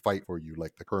shore and fight for you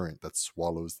like the current that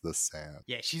swallows the sand.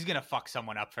 Yeah, she's gonna fuck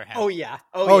someone up for him. Oh yeah.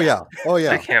 Oh yeah.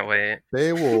 I can't wait.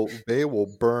 They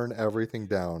will burn everything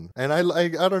down. And I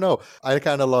don't know. I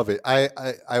kind of love it.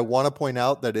 I want to point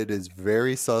out that it is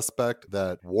very suspect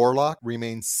that Warlock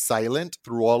remains silent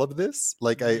through all of this.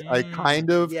 Like I kind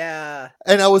of, yeah.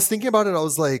 And I was thinking about it. I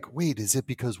was like, wait, is it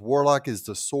because Warlock is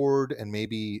the sword and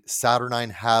maybe Saturnine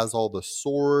has all the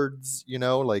swords?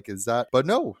 Like, is that? But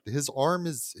no, his arm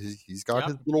he's got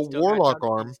his little Warlock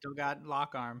arm. He's still got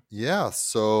lock arm. Yeah,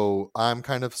 so I'm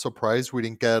kind of surprised we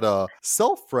didn't get a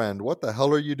self friend. What the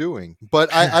hell are you doing? But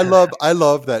I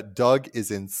love that Doug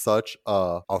is in such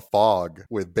a fog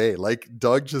with Bay. Like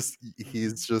Doug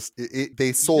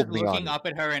they sold me on looking up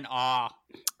at her in awe.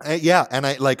 Yeah, and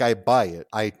I buy it.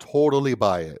 I totally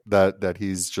buy it that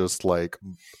he's just like,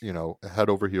 head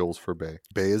over heels for Bay.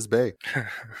 Bay is Bay.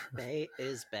 Bay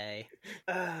is Bay.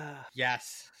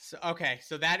 Yes.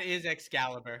 So that is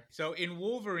Excalibur. So in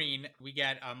Wolverine, we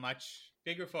get a much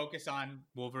bigger focus on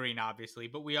Wolverine, obviously,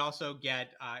 but we also get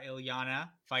Illyana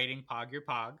fighting Pog Your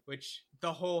Pog, which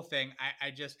the whole thing,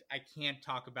 I can't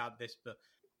talk about this, but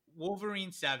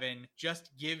Wolverine 7, just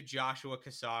give Joshua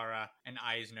Cassara and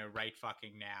Eisner right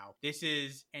fucking now. This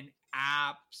is an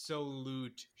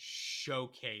absolute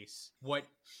showcase. What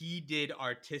he did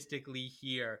artistically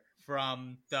here,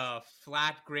 from the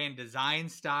flat grand design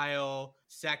style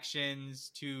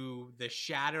sections to the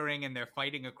shattering and they're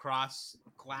fighting across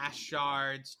glass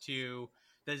shards to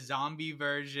the zombie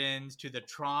versions to the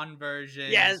Tron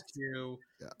versions Yes. to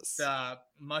Yes. the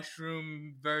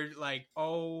mushroom version. Like,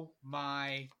 oh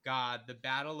my god, the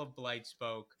Battle of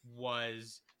Blightspoke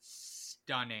was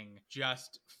stunning.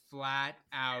 Just flat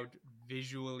out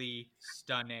visually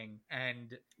stunning.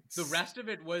 And the rest of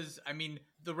it was, I mean,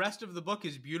 the rest of the book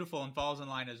is beautiful and falls in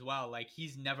line as well. Like,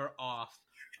 he's never off.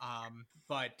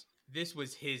 But this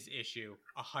was his issue,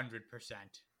 100%.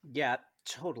 Yeah,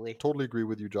 totally. Totally agree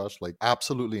with you, Josh. Like,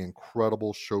 absolutely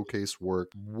incredible showcase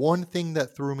work. One thing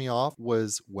that threw me off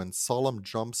was when Solemn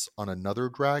jumps on another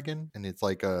dragon and it's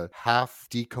like a half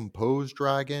decomposed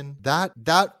dragon.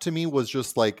 That to me was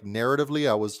just like narratively,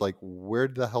 I was like, where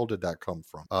the hell did that come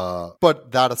from?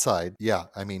 But that aside, yeah,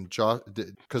 I mean,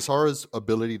 Kasara's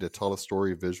ability to tell a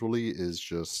story visually is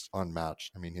just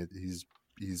unmatched. I mean,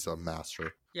 he's a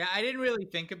master. Yeah, I didn't really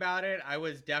think about it. I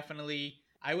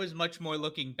was much more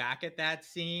looking back at that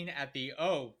scene at the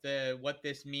what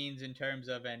this means in terms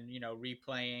of, and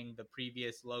replaying the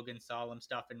previous Logan Solemn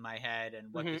stuff in my head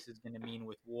and what this is going to mean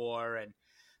with war, and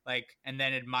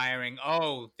then admiring,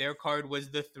 their card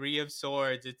was the 3 of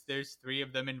Swords. There's 3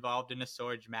 of them involved in a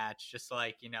swords match, just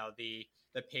like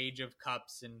the Page of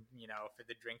Cups and for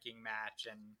the drinking match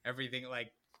and everything,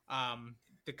 like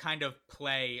the kind of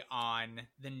play on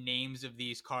the names of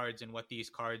these cards and what these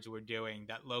cards were doing.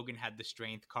 That Logan had the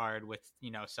Strength card with,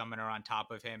 Summoner on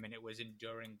top of him, and it was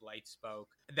Enduring Blightspoke.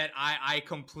 That I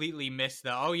completely missed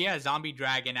Zombie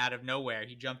Dragon out of nowhere.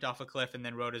 He jumped off a cliff and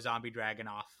then rode a Zombie Dragon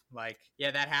off. Like,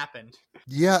 yeah, that happened.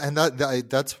 Yeah, and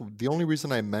that's the only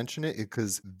reason I mention it,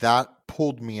 because that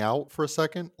pulled me out for a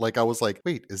second. Like, I was like,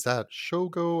 wait, is that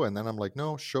Shogo? And then I'm like,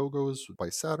 no, Shogo's by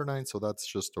Saturnine, so that's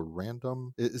just a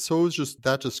random. So it was just,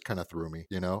 that just kind of threw me,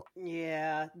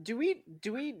 Yeah. Do we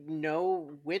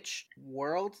know which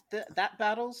world that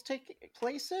battles take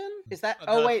place in? Is that?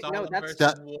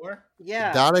 That's War.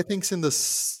 Yeah. That I think's in the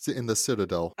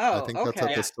Citadel. Oh, I think that's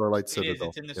at the Starlight Citadel.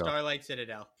 It's in the Starlight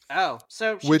Citadel. Oh,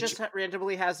 so she just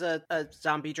randomly has a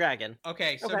zombie dragon.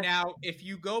 Okay, so now if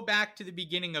you go back to the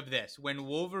beginning of this, when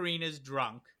Wolverine is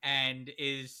drunk and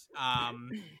is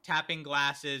tapping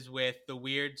glasses with the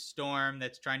weird Storm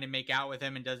that's trying to make out with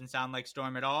him and doesn't sound like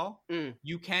Storm at all,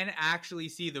 you can actually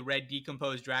see the red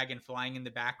decomposed dragon flying in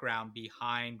the background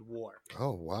behind War.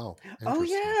 Oh, wow. Oh,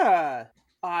 yeah.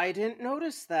 I didn't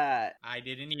notice that. I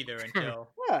didn't either until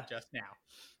just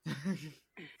now.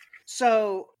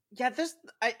 So, yeah,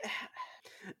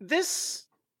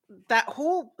 that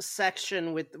whole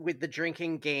section with the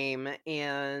drinking game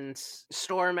and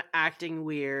Storm acting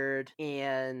weird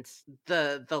and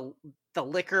the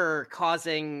liquor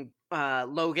causing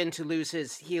Logan to lose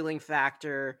his healing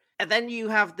factor, and then you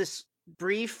have this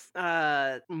brief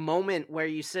moment where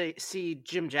you see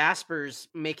Jim Jaspers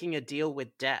making a deal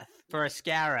with death for a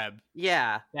scarab.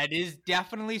 Yeah, that is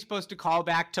definitely supposed to call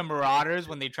back to Marauders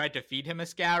when they tried to feed him a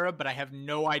scarab, but I have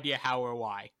no idea how or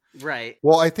why. Right.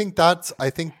 Well, I think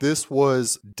this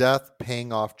was Death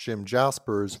paying off Jim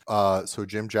Jaspers, so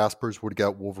Jim Jaspers would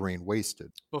get Wolverine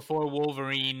wasted before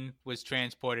Wolverine was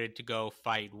transported to go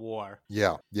fight War.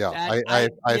 Yeah. I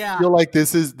feel like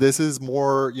this is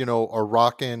more, a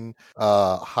rockin'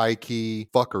 high key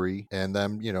fuckery, and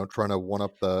them, trying to one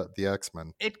up the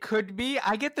X-Men. It could be.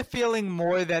 I get the feeling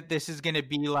more that this is going to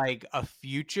be like a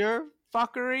future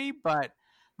fuckery, but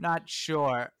not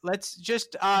sure. Let's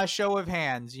just show of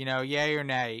hands, yay or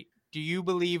nay. Do you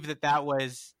believe that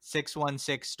was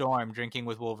 616 Storm drinking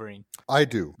with Wolverine? I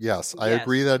do. Yes. I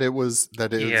agree that it was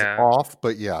off,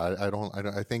 but yeah, I don't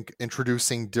I think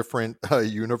introducing different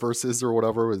universes or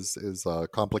whatever is a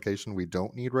complication we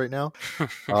don't need right now.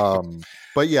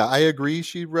 But yeah, I agree.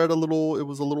 She read it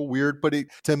was a little weird, but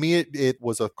to me it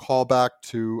was a callback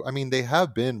to, I mean, they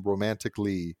have been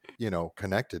romantically,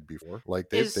 connected before. Like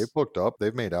they've hooked up,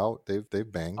 they've made out,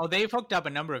 they've banged. Oh, they've hooked up a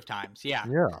number of times. Yeah.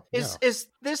 Yeah. Is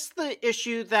this the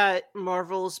issue that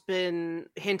Marvel's been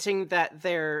hinting that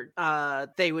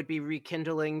they would be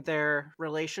rekindling their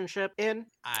relationship in?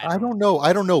 I don't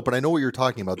know, but I know what you're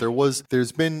talking about.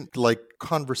 There's been like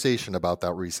conversation about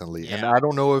that recently, and I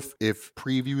don't know if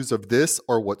previews of this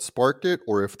are what sparked it,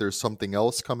 or if there's something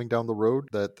else coming down the road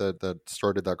that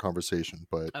started that conversation.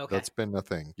 But that's been a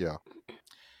thing. Yeah.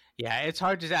 Yeah, it's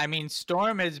hard to say. I mean,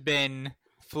 Storm has been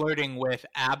flirting with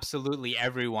absolutely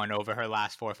everyone over her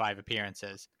last 4 or 5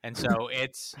 appearances, and so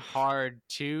it's hard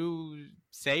to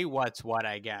say what's what,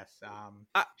 I guess.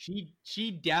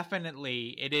 She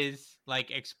definitely, it is like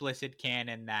explicit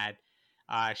canon that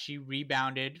she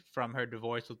rebounded from her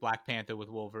divorce with Black Panther with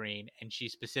Wolverine, and she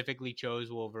specifically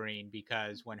chose Wolverine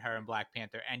because when her and Black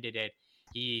Panther ended it,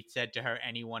 he said to her,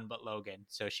 anyone but Logan.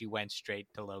 So she went straight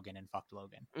to Logan and fucked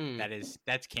Logan.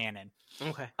 That's canon.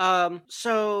 Okay.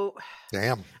 So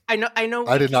Damn. I know.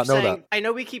 I did not know that. I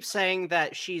know we keep saying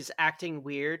that she's acting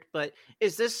weird, but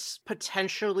is this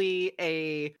potentially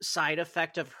a side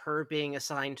effect of her being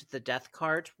assigned the death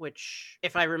card, which,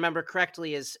 if I remember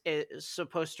correctly, is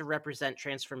supposed to represent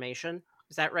transformation?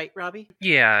 Is that right, Robbie?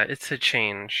 Yeah, it's a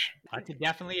change. It's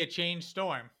definitely a change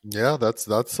Storm. Yeah, that's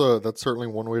certainly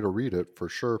one way to read it for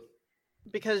sure.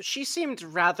 Because she seemed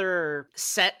rather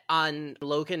set on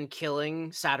Logan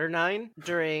killing Saturnine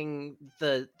during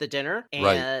the dinner,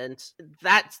 and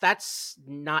that's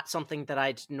not something that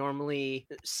I'd normally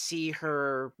see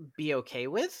her be okay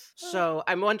with. So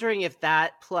I'm wondering if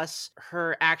that plus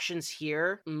her actions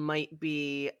here might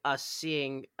be us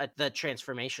seeing the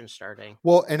transformation starting.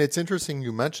 Well, and it's interesting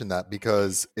you mentioned that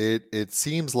because it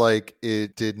seems like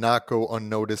it did not go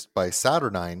unnoticed by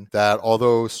Saturnine that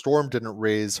although Storm didn't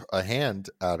raise a hand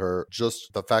at her,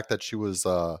 just the fact that she was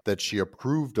that she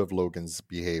approved of Logan's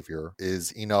behavior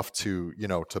is enough to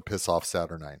to piss off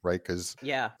Saturnine, right? Because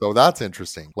so that's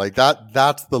interesting. Like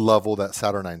that's the level that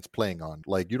Saturnine's playing on.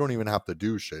 Like you don't even have to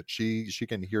do shit. She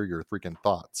can hear your freaking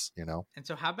thoughts, And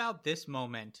so how about this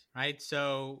moment, right?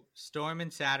 So Storm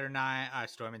and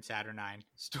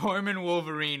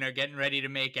Wolverine are getting ready to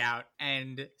make out,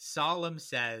 and Solemn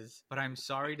says, "But I'm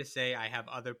sorry to say I have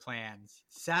other plans.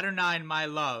 Saturnine, my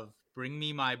love, bring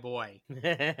me my boy."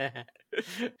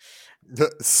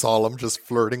 Solemn just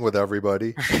flirting with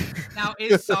everybody. Now,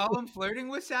 is Solemn flirting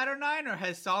with Saturnine, or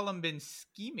has Solemn been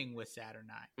scheming with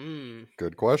Saturnine?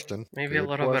 Good question. Maybe a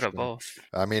little bit of both.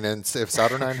 I mean, and if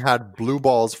Saturnine had blue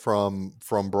balls from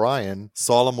Brian,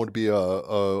 Solemn would be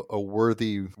a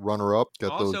worthy runner-up.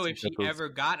 Also, if she ever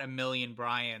got 1,000,000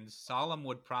 Bryans, Solemn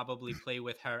would probably play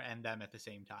with her and them at the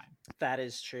same time. That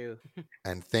is true.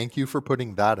 And thank you for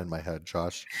putting that in my head,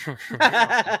 Josh.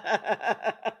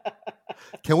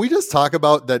 Can we just talk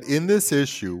about that in this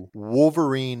issue,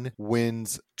 Wolverine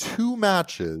wins 2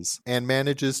 matches and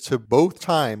manages to both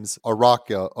times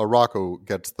Arakko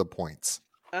gets the points.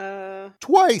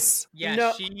 Twice.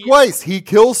 Yeah, twice. He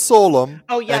kills Solemn.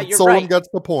 Oh yeah, and you're Solemn right. gets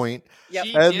the point. Yep.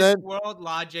 She and then world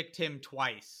logicked him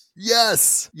twice.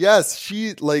 Yes.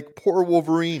 She poor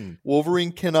Wolverine.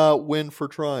 Wolverine cannot win for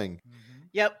trying.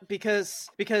 Yep,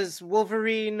 because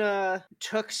Wolverine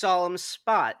took Solemn's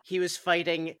spot. He was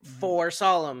fighting for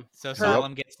Solemn. So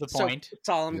Solemn gets the point. So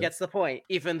Solemn gets the point,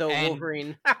 even though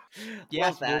Wolverine...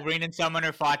 Yes, Wolverine and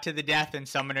Summoner fought to the death, and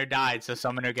Summoner died, so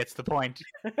Summoner gets the point.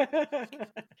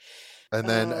 And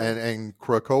then and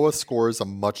Krakoa scores a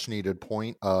much needed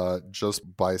point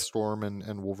just by Storm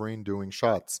and Wolverine doing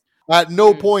shots. At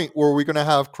no point were we going to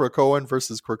have Krakoan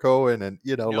versus Krakoan, and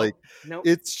Nope.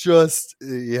 It's just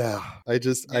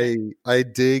I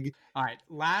dig. All right,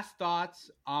 last thoughts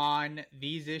on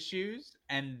these issues,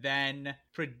 and then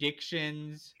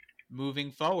predictions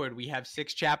moving forward. We have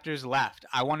 6 chapters left.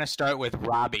 I want to start with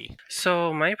Robbie.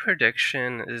 So my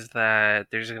prediction is that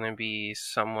there's going to be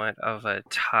somewhat of a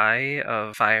tie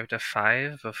of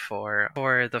 5-5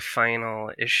 for the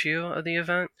final issue of the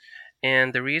event.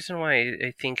 And the reason why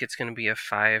I think it's going to be a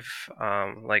 5,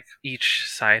 each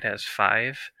side has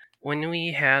 5. When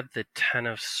we had the 10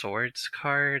 of Swords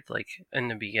card, in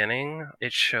the beginning,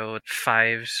 it showed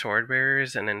 5 sword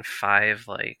bearers and then 5,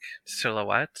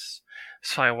 silhouettes.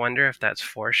 So I wonder if that's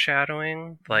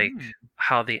foreshadowing,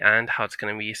 how it's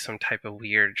going to be some type of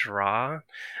weird draw.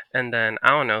 And then, I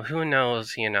don't know, who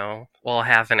knows, what'll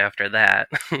happen after that.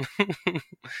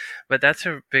 But that's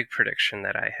a big prediction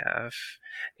that I have.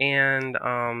 And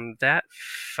that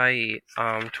fight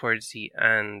towards the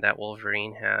end that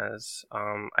Wolverine has,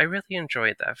 I really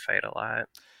enjoyed that fight a lot.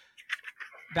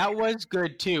 That was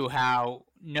good too, how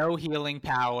no healing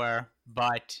power,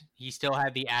 but he still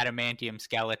had the adamantium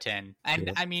skeleton.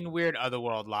 And I mean, weird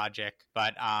otherworld logic,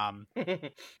 but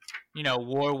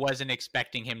War wasn't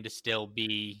expecting him to still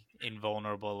be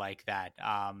invulnerable like that.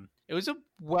 It was a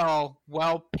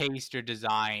well-paced or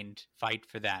designed fight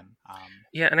for them.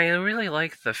 Yeah, and I really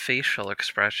like the facial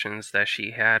expressions that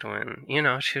she had when,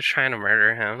 she was trying to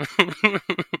murder him.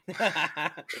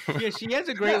 Yeah, she has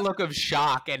a great look of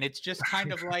shock, and it's just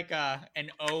kind of like an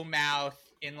O mouth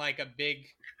in a big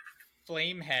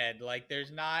flame head.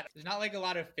 There's not a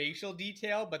lot of facial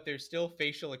detail, but there's still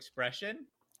facial expression.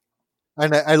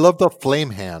 And I love the flame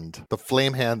hand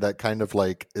that kind of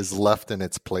is left in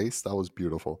its place. That was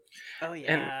beautiful. Oh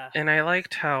yeah. And I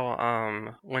liked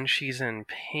how when she's in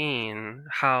pain,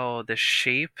 how the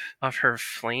shape of her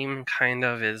flame kind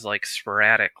of is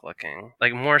sporadic looking,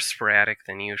 more sporadic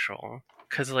than usual.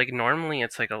 because like normally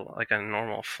it's like a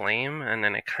normal flame, and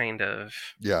then it kind of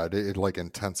Yeah, it like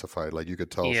intensified. Like you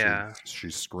could tell Yeah.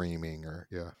 she's screaming or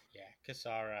yeah. Yeah,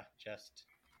 Kasara just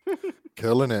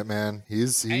Killing it, man.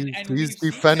 He's and we've he's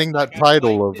seen defending this. Like, that I've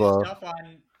title liked of his stuff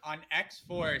on X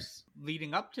Force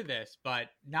leading up to this, but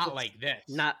not like this.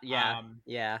 Not yeah, Um,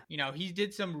 yeah. you know, he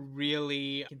did some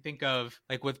really, I can think of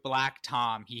like with Black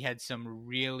Tom, he had some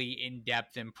really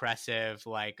in-depth, impressive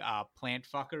like plant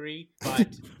fuckery. But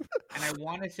and I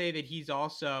want to say that he's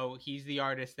the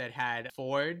artist that had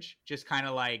Forge just kind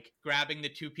of like grabbing the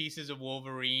two pieces of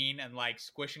Wolverine and like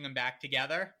squishing them back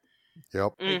together.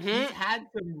 Yep. Like, he's had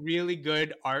some really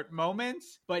good art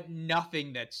moments, but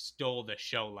nothing that stole the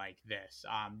show like this.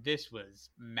 This was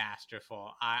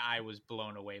masterful. I was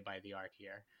blown away by the art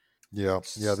here. Yeah.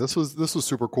 This was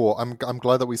super cool. I'm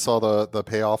glad that we saw the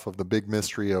payoff of the big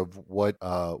mystery of what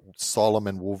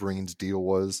Solomon Wolverine's deal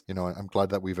was. You know, I'm glad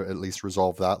that we've at least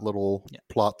resolved that little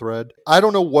plot thread. I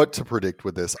don't know what to predict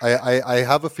with this. I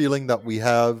have a feeling that we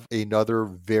have another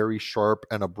very sharp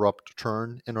and abrupt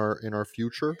turn in our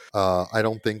future. I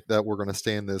don't think that we're going to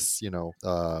stay in this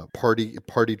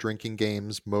party drinking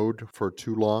games mode for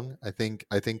too long. I think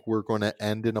we're going to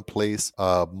end in a place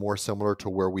more similar to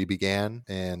where we began,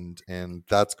 and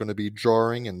that's going to be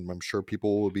jarring, and I'm sure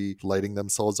people will be lighting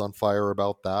themselves on fire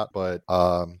about that. But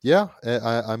I'm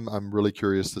really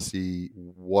curious to see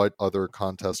what other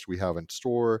contests we have in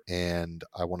store, and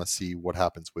I want to see what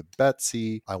happens with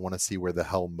Betsy. I want to see where the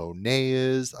hell Monet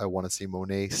is. I want to see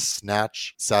Monet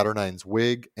snatch Saturnine's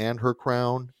wig and her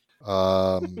crown.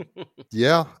 I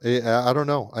don't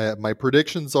know. My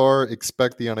predictions are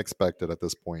expect the unexpected at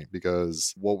this point,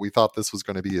 because what we thought this was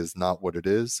going to be is not what it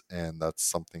is, and that's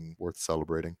something worth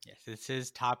celebrating. Yes, this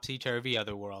is topsy-turvy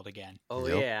otherworld again. Oh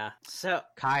Yep. yeah. So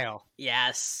Kyle,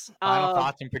 yes. final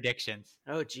thoughts and predictions.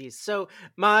 Oh geez. So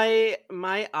my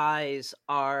eyes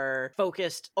are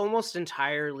focused almost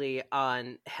entirely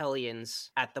on Hellions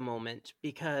at the moment,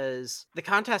 because the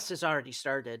contest has already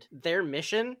started. Their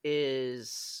mission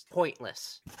is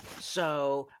pointless.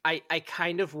 So I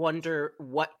kind of wonder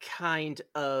what kind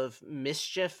of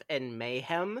mischief and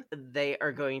mayhem they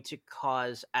are going to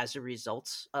cause as a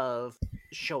result of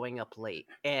showing up late.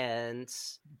 And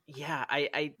yeah,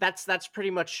 I that's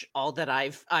pretty much all that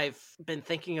I've been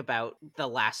thinking about the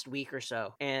last week or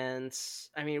so. And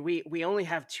I mean, we only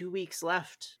have 2 weeks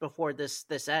left before this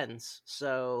ends.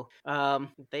 So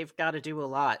they've got to do a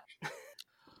lot.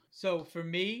 So for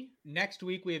me, next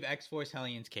week we have X-Force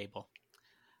Hellions Cable.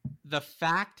 The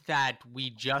fact that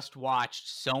we just watched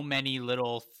so many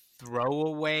little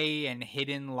throwaway and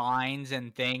hidden lines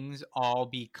and things all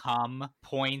become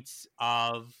points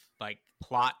of like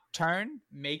plot turn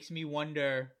makes me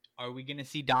wonder, are we going to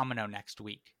see Domino next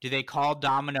week? Do they call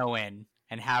Domino in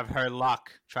and have her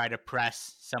luck try to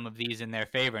press some of these in their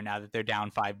favor now that they're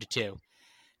down 5-2?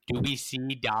 Do we see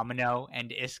Domino and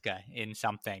Iska in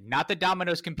something? Not that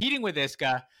Domino's competing with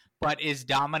Iska, but is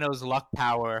Domino's luck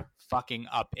power fucking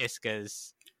up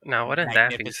Iska's? Now, wouldn't that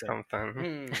be Magnificent.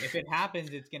 something? If it happens,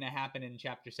 it's going to happen in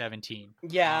Chapter 17.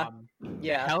 Yeah.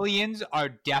 The Hellions are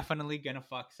definitely going to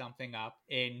fuck something up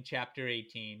in Chapter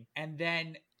 18. And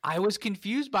then I was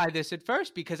confused by this at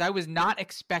first because I was not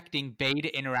expecting Bay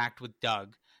to interact with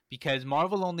Doug, because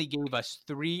Marvel only gave us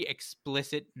 3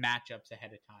 explicit matchups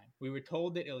ahead of time. We were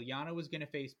told that Illyana was going to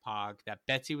face Pog, that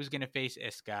Betsy was going to face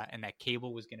Iska, and that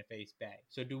Cable was going to face Bay.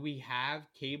 So do we have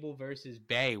Cable versus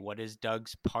Bay? What is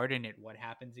Doug's part in it? What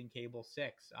happens in Cable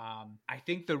 6? I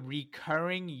think the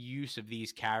recurring use of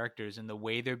these characters and the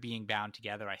way they're being bound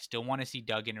together, I still want to see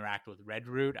Doug interact with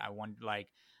Redroot. I want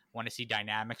to see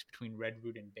dynamics between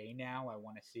Redroot and Bay now. I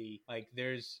want to see, like,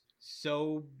 there's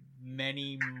so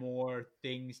many more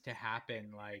things to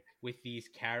happen, like, with these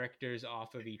characters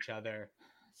off of each other.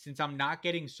 Since I'm not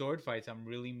getting sword fights, I'm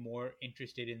really more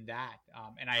interested in that.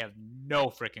 And I have no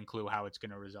freaking clue how it's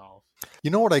going to resolve.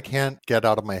 You know what I can't get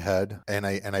out of my head, and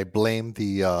I blame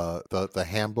the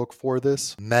handbook for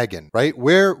this? Megan, right?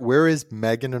 Where is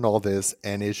Megan in all this,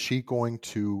 and is she going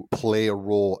to play a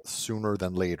role sooner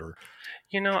than later?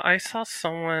 You know, I saw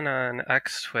someone on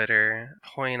X Twitter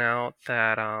point out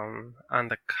that on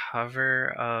the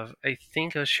cover of, I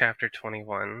think it was Chapter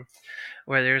 21,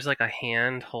 where there's like a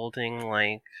hand holding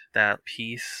like that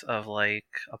piece of like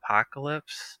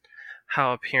Apocalypse,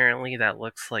 how apparently that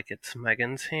looks like it's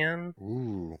Megan's hand.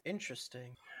 Ooh.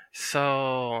 Interesting.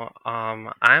 So,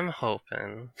 I'm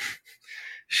hoping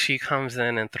she comes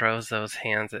in and throws those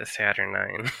hands at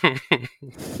Saturnine.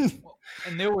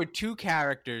 And there were 2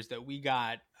 characters that we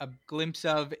got a glimpse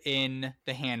of in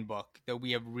the handbook that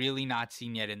we have really not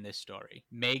seen yet in this story.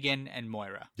 Megan and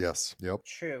Moira. Yes. Yep.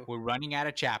 True. We're running out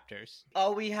of chapters.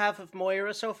 All we have of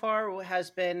Moira so far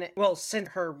has been, well, since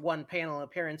her one panel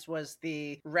appearance was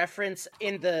the reference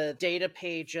in the data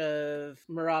page of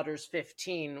Marauders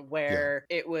 15, where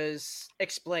it was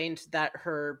explained that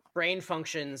her brain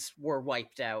functions were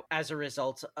wiped out as a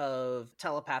result of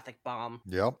telepathic bomb.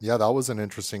 Yep. Yeah, that was an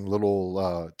interesting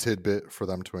little tidbit for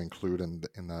them to include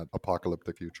in that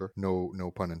apocalyptic future.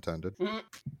 No pun intended.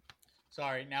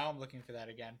 Sorry, now I'm looking for that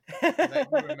again. 'Cause I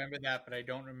do remember that, but I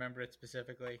don't remember it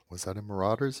specifically. Was that in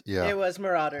Marauders? Yeah. It was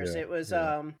Marauders. Yeah, It was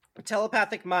yeah. a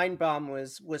telepathic mind bomb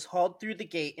was hauled through the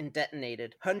gate and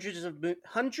detonated.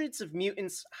 Hundreds of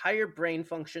mutants' higher brain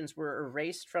functions were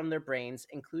erased from their brains,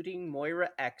 including Moira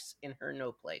X in her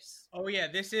no place. Oh yeah,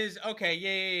 this is okay.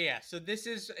 Yeah. So this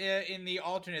is in the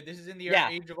alternate. This is in the Yeah.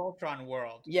 Age of Ultron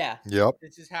world. Yeah. Yep.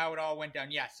 This is how it all went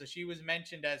down. Yeah, so she was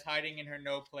mentioned as hiding in her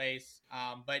no place,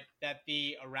 but that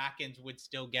the Arakans would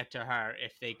still get to her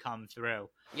if they come through.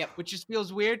 Yep. Which just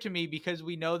feels weird to me because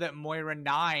we know that Moira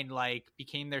 9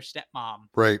 became their stepmom.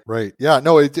 Right. Yeah,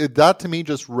 no, that to me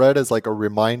just read as like a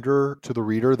reminder to the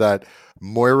reader that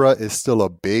Moira is still a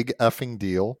big effing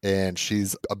deal and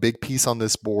she's a big piece on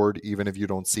this board even if you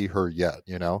don't see her yet,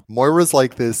 you know? Moira's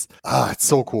like this, it's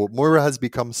so cool. Moira has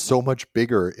become so much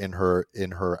bigger in her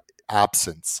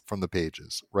absence from the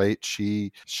pages, right?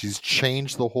 She's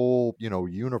changed the whole,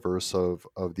 universe of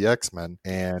the X-Men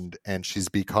and she's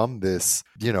become this,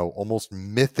 almost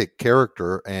mythic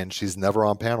character and she's never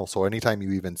on panel. So anytime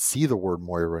you even see the word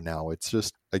Moira now, it's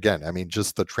just, again, I mean,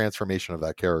 just the transformation of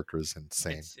that character is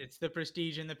insane. It's the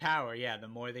prestige and the power. Yeah, the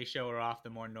more they show her off, the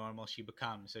more normal she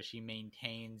becomes. So she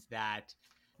maintains that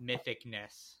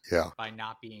mythicness by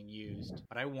not being used.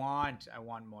 But I want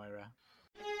Moira.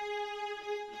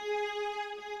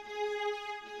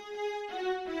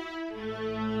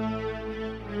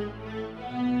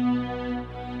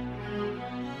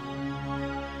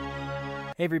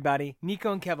 Hey everybody,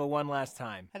 Nico and Keva one last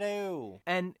time. Hello.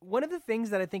 And one of the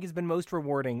things that I think has been most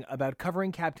rewarding about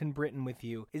covering Captain Britain with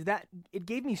you is that it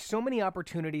gave me so many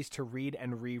opportunities to read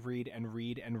and reread and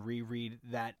read and reread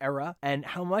that era and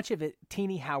how much of it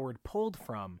Teenie Howard pulled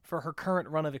from for her current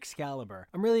run of Excalibur.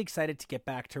 I'm really excited to get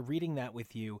back to reading that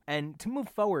with you and to move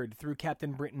forward through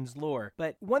Captain Britain's lore.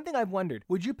 But one thing I've wondered,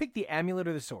 would you pick the amulet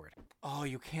or the sword? Oh,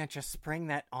 you can't just spring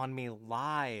that on me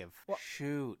live. Well,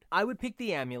 shoot. I would pick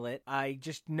the amulet. I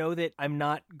just know that I'm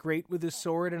not great with the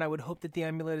sword, and I would hope that the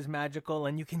amulet is magical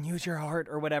and you can use your heart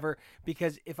or whatever,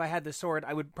 because if I had the sword,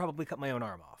 I would probably cut my own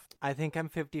arm off. I think I'm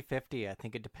 50-50. I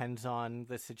think it depends on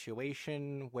the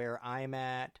situation, where I'm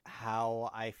at,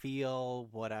 how I feel,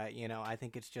 I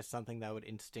think it's just something that would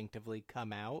instinctively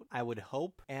come out. I would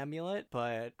hope amulet,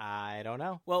 but I don't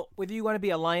know. Well, whether you want to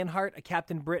be a Lionheart, a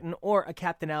Captain Britain, or a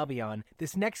Captain Albion,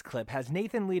 this next clip has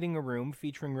Nathan leading a room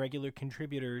featuring regular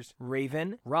contributors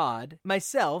Raven, Rod,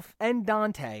 myself, and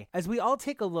Dante, as we all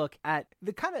take a look at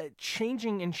the kind of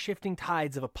changing and shifting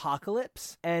tides of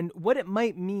Apocalypse and what it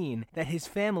might mean that his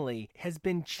family has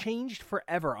been changed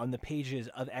forever on the pages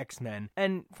of X-Men,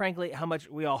 and frankly, how much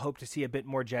we all hope to see a bit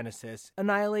more Genesis.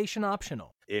 Annihilation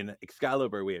optional. In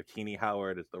Excalibur, we have Teenie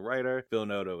Howard as the writer, Phil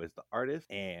Noto as the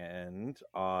artist, and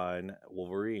on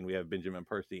Wolverine, we have Benjamin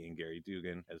Percy and Gary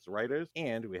Dugan as the writers,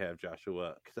 and we have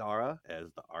Joshua Ksara as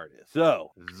the artist.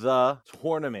 So, the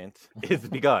tournament is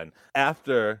begun.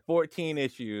 After 14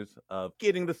 issues of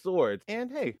getting the swords,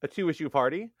 and hey, a 2-issue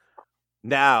party,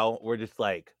 now we're just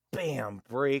like, bam,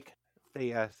 break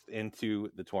fast into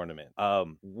the tournament.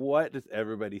 What does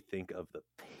everybody think of the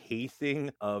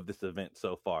pacing of this event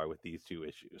so far with these 2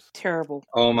 issues? Terrible.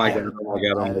 Oh my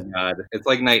god. It's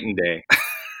like night and day.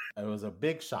 It was a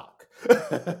big shock.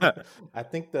 I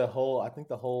think the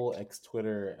whole X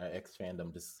Twitter, X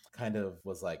fandom just kind of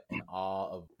was like in awe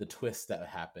of the twist that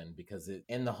happened, because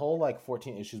in the whole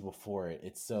 14 issues before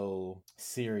it's so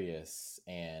serious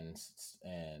and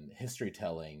history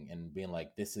telling and being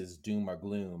like, this is doom or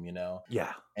gloom,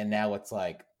 Yeah. And now it's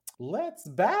like, let's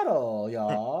battle,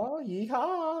 y'all.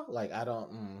 Yeehaw.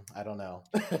 I don't know.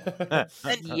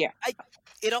 And Yeah.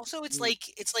 It also, it's like,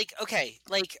 okay,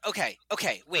 wait, okay,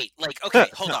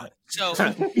 hold on. So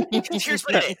here's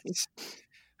what it is.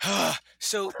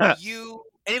 So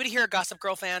anybody here a Gossip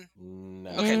Girl fan? No.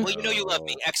 Okay, well, you love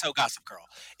me, XO Gossip Girl.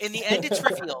 In the end, it's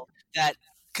revealed that,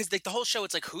 because the whole show,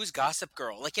 it's like, who's Gossip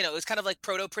Girl? It's kind of like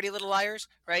proto Pretty Little Liars,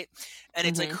 right? And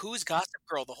it's like, who's Gossip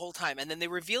Girl the whole time? And then they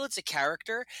reveal it's a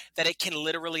character that it can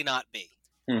literally not be.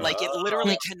 Like, it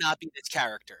literally cannot be this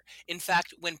character. In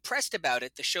fact, when pressed about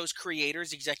it, the show's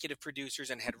creators, executive producers,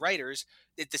 and head writers,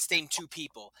 the same two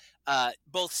people,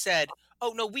 both said,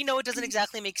 "Oh no, we know it doesn't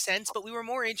exactly make sense, but we were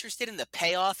more interested in the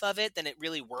payoff of it than it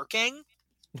really working."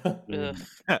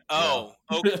 Oh,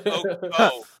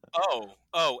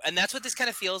 and that's what this kind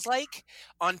of feels like.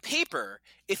 On paper,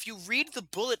 if you read the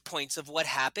bullet points of what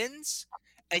happens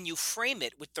and you frame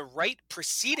it with the right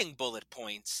preceding bullet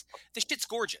points, the shit's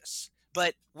gorgeous.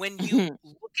 But when you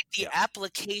look at the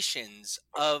applications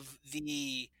of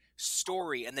the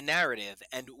story and the narrative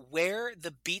and where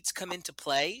the beats come into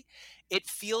play, it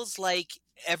feels like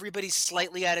everybody's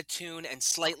slightly out of tune and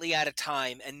slightly out of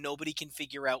time, and nobody can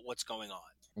figure out what's going on.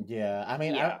 Yeah, I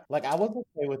mean, I was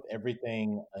okay with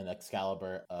everything in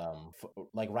Excalibur.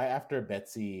 Like right after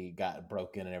Betsy got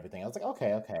broken and everything, I was like,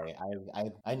 okay.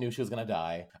 I knew she was gonna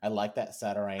die. I like that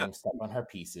Saturayne stuff on her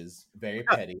pieces. Very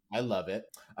petty. I love it.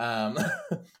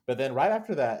 But then right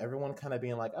after that, everyone kind of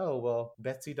being like, oh well,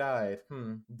 Betsy died.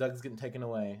 Doug's getting taken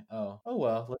away. Oh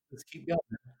well, let's just keep going.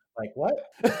 Like, what?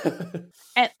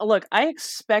 And look, I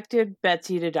expected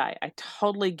Betsy to die. I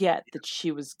totally get that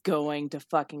she was going to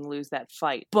fucking lose that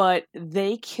fight. But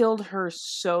they killed her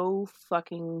so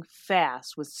fucking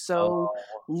fast with so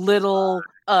little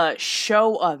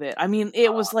show of it. I mean,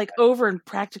 it was like over in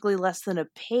practically less than a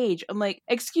page. I'm like,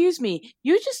 excuse me,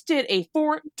 you just did a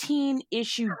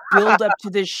 14-issue build up to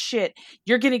this shit.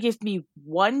 You're gonna give me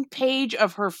 1 page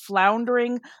of her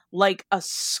floundering like a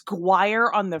squire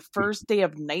on the first day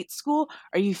of night school?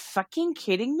 Are you fucking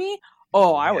kidding me?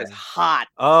 Oh, I was hot.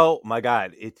 Oh my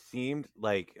god! It seemed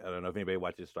like, I don't know if anybody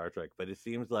watches Star Trek, but it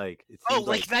seems like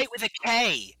like Night with a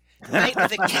K. Night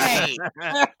with a K.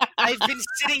 I've been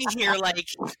sitting here like,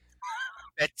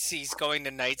 Betsy's going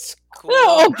to night school.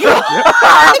 Oh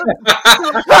god!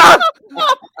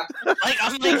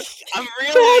 I'm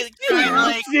really trying,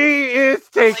 like, she is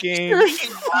taking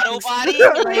auto body.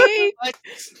 Like,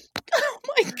 oh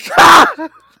my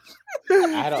god!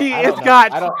 I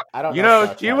don't You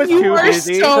know, she was you too are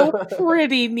busy. so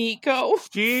pretty, Nico.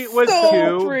 She was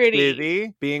so too pretty.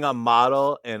 busy being a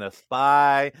model and a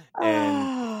spy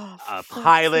and a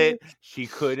pilot. She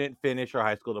couldn't finish her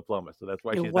high school diploma, so that's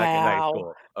why she's back in high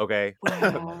school. Okay.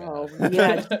 Wow.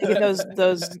 Yeah, to get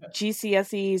those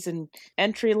GCSEs and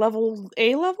entry level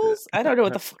A levels. I don't know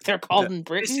what the fuck they're called in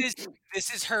Britain.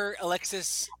 This is her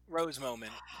Alexis Rose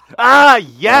moment. Ah,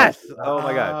 yes. Oh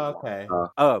my god. Okay.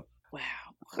 Wow.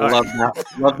 Love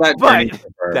that journey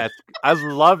for her. I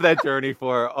love that journey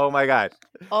for her. Oh my god.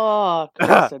 Oh,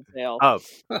 Kristen Bale.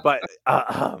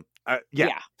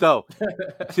 Yeah. So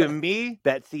to me,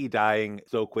 Betsy dying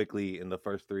so quickly in the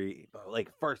first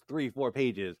 3-4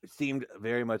 pages seemed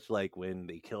very much like when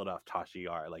they killed off Tasha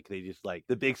Yar. Like, they just, like,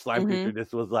 the big slime creature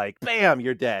just was like, bam,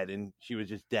 you're dead, and she was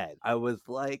just dead. I was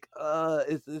like,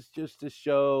 is this just to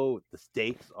show the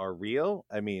stakes are real?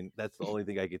 I mean, that's the only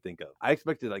thing I could think of. I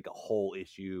expected like a whole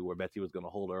issue where Betsy was gonna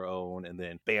hold her own, and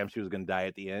then bam, she was gonna die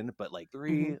at the end. But like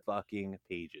 3 fucking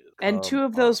pages, and 2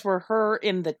 of those were her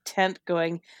in the tent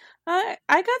going, I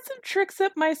got some tricks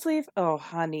up my sleeve. Oh,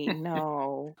 honey,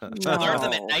 no. Learn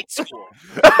them at night school.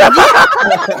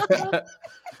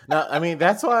 No, I mean,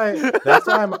 that's why I'm that's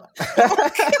why I'm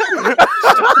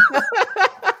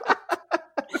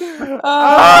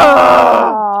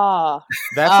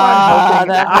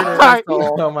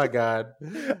hoping. Oh my god!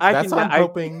 That's why I'm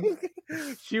hoping.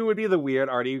 She would be the weird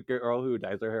arty girl who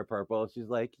dyes her hair purple. She's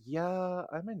like, yeah,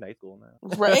 I'm in night school now.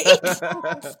 Right?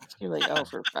 You're like, oh,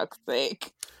 for fuck's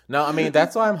sake. No, I mean,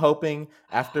 that's why I'm hoping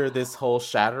after this whole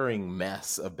shattering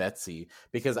mess of Betsy,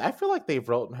 because I feel like they've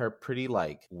written her pretty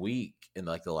like weak in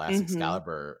like the last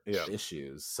Excalibur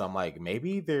issues. So I'm like,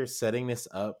 maybe they're setting this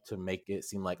up to make it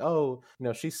seem like, oh, you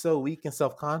know, she's so weak and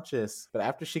self-conscious, but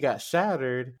after she got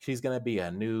shattered, she's gonna be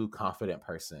a new confident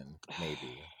person,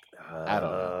 maybe. I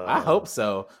don't know. I hope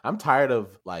so. I'm tired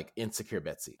of like insecure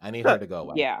Betsy. I need her to go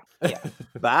away. Yeah.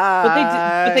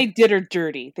 Bye. But they did her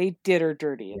dirty. They did her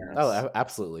dirty. Oh,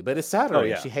 absolutely. But it's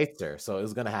Saturday. She hates her, so it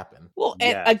was gonna happen. Well,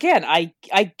 and again, I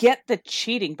get the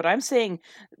cheating, but I'm saying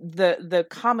the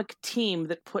comic team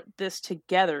that put this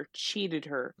together cheated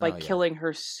her by killing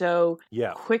her so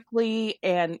quickly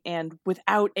and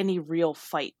without any real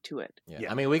fight to it.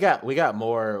 I mean, we got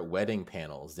more wedding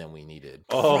panels than we needed.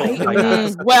 Oh,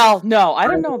 right? Well, no, I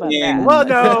don't know about that. Well,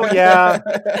 no, yeah.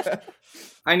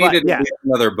 I needed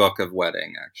another book of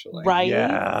wedding, actually. Right?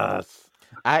 Yes.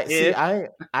 I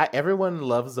everyone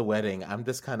loves the wedding. I'm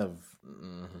just kind of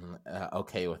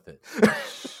okay with it.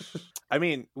 I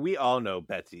mean, we all know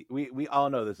Betsy. We all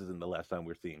know this isn't the last time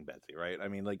we're seeing Betsy, right? I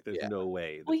mean, like, there's no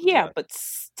way. Well, yeah, but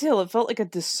still, it felt like a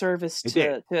disservice It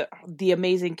did. to the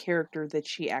amazing character that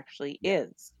she actually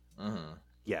is.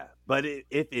 Yeah, but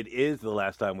if it is the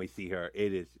last time we see her,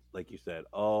 it is, like you said,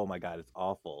 oh my god, it's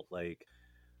awful. Like,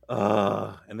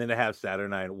 and then to have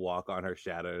Saturnine walk on her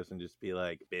shadows and just be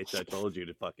like, bitch, I told you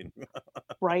to fucking...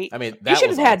 Right? I mean, You that should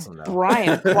was have had awesome, though.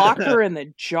 Brian clock her in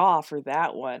the jaw for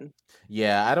that one.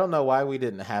 Yeah, I don't know why we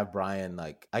didn't have Brian.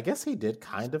 Like, I guess he did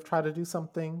kind of try to do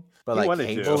something, but He like wanted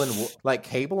Cable to. and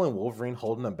Cable and Wolverine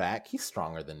holding him back. He's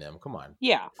stronger than them. Come on.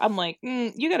 Yeah, I'm like,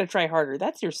 you got to try harder.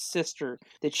 That's your sister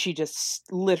that she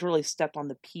just literally stepped on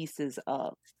the pieces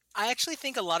of. I actually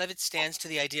think a lot of it stands to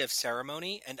the idea of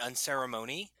ceremony and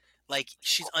unceremony. Like,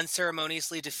 she's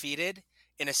unceremoniously defeated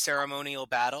in a ceremonial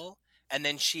battle, and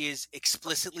then she is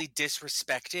explicitly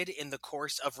disrespected in the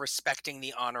course of respecting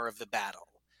the honor of the battle.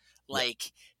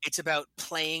 Like, it's about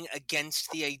playing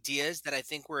against the ideas that I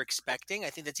think we're expecting. I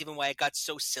think that's even why it got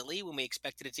so silly when we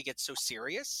expected it to get so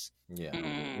serious.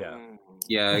 Yeah.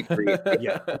 Yeah, I agree.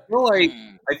 Yeah. I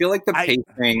feel like the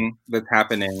pacing that's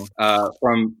happening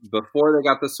from before they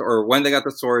got or when they got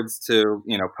the swords to,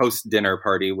 post dinner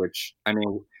party, which, I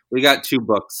mean, we got 2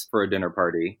 books for a dinner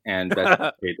party, and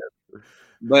that's pages.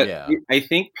 But I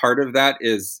think part of that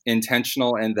is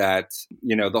intentional in that,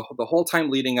 the whole time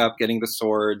leading up, getting the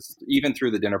swords, even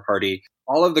through the dinner party,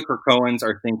 all of the Krakoans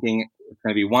are thinking it's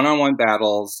going to be one-on-one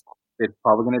battles. It's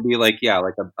probably going to be like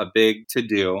a big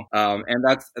to-do. And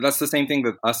that's the same thing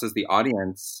that us as the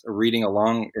audience reading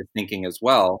along is thinking as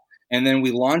well. And then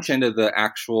we launch into the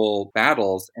actual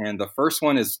battles, and the first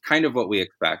one is kind of what we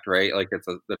expect, right? Like it's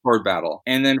the sword battle.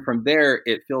 And then from there,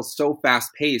 it feels so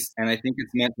fast-paced, and I think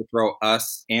it's meant to throw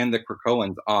us and the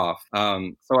Krakoans off.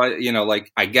 So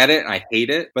I get it, I hate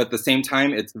it, but at the same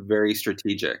time, it's very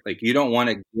strategic. Like, you don't want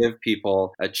to give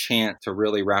people a chance to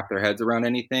really wrap their heads around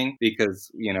anything, because,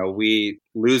 we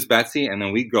lose Betsy, and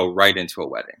then we go right into a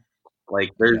wedding.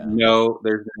 Like, there's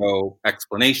no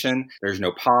explanation. There's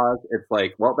no pause. It's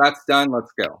like, well, that's done.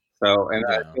 Let's go. So, and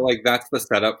I feel like that's the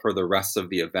setup for the rest of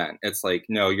the event. It's like,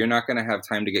 no, you're not going to have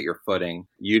time to get your footing.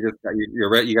 You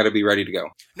got to be ready to go.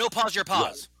 No pause, your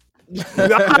pause.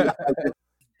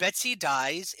 Betsy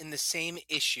dies in the same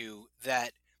issue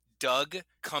that Doug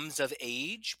comes of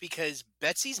age, because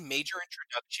Betsy's major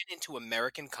introduction into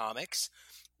American comics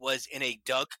was in a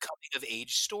Doug coming of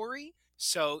age story.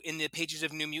 So in the pages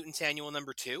of New Mutants Annual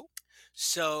number 2.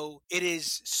 So it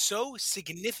is so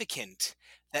significant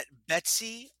that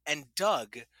Betsy and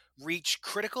Doug reach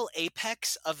critical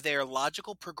apex of their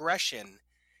logical progression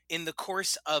in the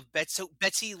course of Betsy. So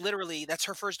Betsy, literally, that's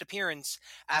her first appearance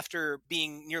after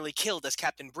being nearly killed as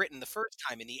Captain Britain the first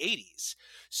time in the 80s.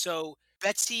 So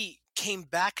Betsy came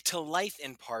back to life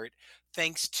in part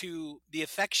thanks to the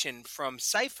affection from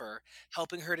Cypher,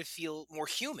 helping her to feel more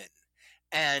human.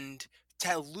 And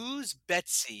to lose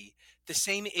Betsy, the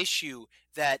same issue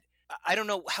that, I don't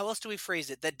know, how else do we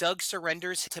phrase it, that Doug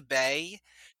surrenders to Bay,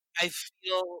 I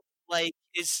feel like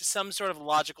is some sort of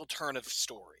logical turn of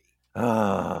story.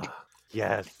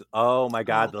 Yes. Oh my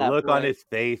God. Oh, The that look on boy. his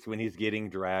face when he's getting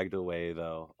dragged away,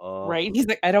 though. Oh. Right? He's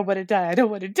like, I don't want to die. I don't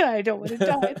want to die. I don't want to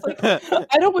die. It's like,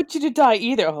 I don't want you to die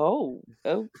either. Oh.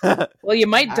 Well, you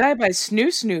might die by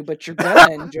snoo, but you're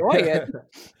gonna enjoy it.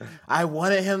 I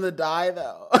wanted him to die,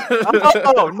 though.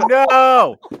 Oh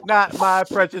no! Not my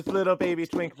precious little baby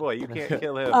twink boy. You can't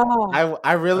kill him. Oh.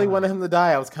 I really wanted him to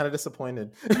die. I was kind of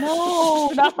disappointed.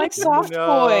 No, not my soft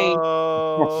boy.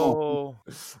 No.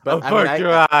 But Avert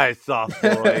your eyes, soft boy.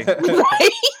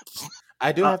 Right?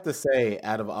 I do have to say,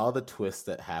 out of all the twists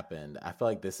that happened, I feel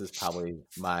like this is probably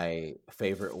my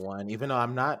favorite one, even though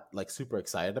I'm not like super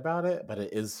excited about it, but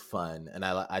it is fun. And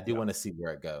I do want to see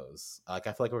where it goes. Like,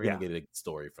 I feel like we're going to get a good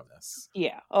story from this.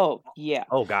 Yeah. Oh, yeah.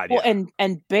 Oh God, Well, yeah.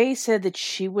 and Bay said that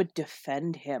she would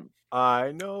defend him.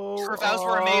 I know. Her vows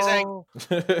were amazing.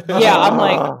 Yeah, I'm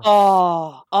like,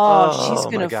 she's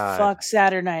my gonna God. fuck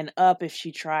Saturnine up if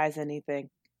she tries anything.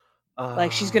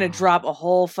 Like, she's gonna drop a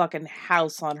whole fucking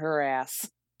house on her ass.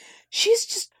 She's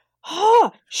just,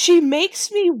 she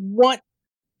makes me want.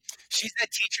 She's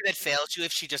that teacher that fails you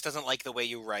if she just doesn't like the way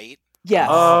you write. Yes.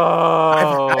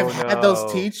 I've had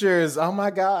those teachers. Oh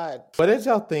my God. What did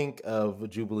y'all think of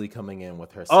Jubilee coming in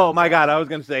with her? Oh my God, I was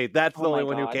going to say, that's the Oh my only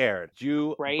one who God. cared.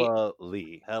 Right?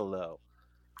 Jubilee. Hello.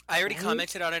 I already Right?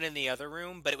 commented on it in the other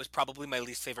room, but it was probably my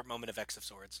least favorite moment of X of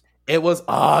Swords. It was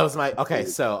my okay.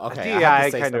 So okay, Yeah, have to I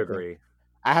say kind of something. agree.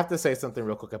 I have to say something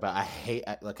real quick about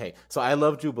okay, so I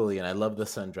love Jubilee and I love the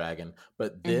Sun Dragon,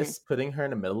 but this putting her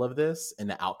in the middle of this and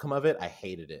the outcome of it, I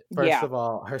hated it. First of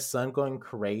all, her son going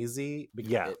crazy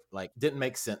because it like didn't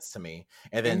make sense to me.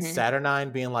 And then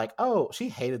Saturnine being like, oh, she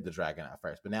hated the dragon at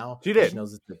first, but now she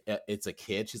knows it's a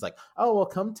kid. She's like, oh, well,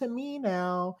 come to me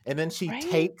now. And then she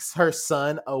takes her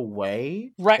son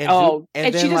away. Right.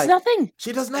 And she does nothing.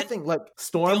 She does nothing. Like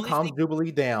Storm calms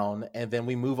Jubilee down and then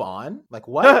we move on. Like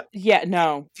what? Yeah,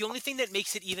 no. The only thing that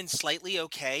makes it even slightly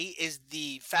okay is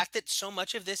the fact that so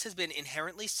much of this has been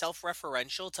inherently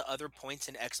self-referential to other points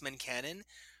in X-Men canon,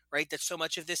 right? That so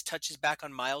much of this touches back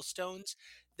on milestones,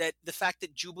 that the fact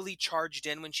that Jubilee charged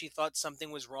in when she thought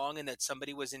something was wrong and that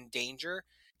somebody was in danger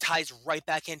ties right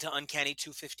back into Uncanny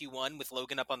 251 with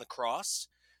Logan up on the cross.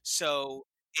 So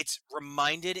it's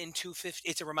reminded in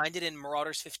reminded in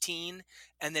Marauders 15,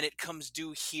 and then it comes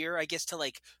due here, I guess, to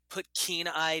like put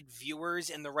keen-eyed viewers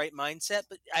in the right mindset.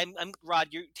 But I'm Rod,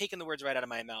 you're taking the words right out of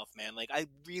my mouth, man. Like I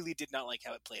really did not like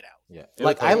how it played out. Yeah,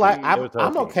 like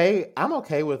I'm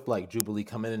okay with like Jubilee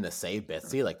coming in to save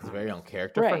Betsy. Like it's very on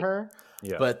character for her.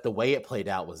 Yeah. But the way it played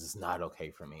out was just not okay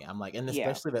for me. I'm like, and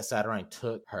especially that Saturnine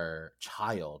took her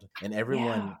child, and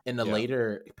everyone in the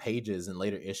later pages and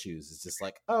later issues is just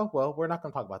like, oh, well, we're not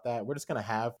going to talk about that. We're just going to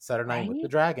have Saturnine with the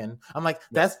dragon. I'm like,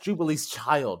 that's Jubilee's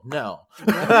child. No.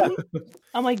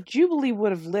 I'm like, Jubilee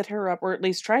would have lit her up, or at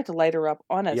least tried to light her up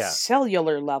on a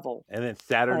cellular level. And then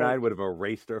Saturnine would have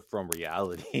erased her from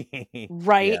reality.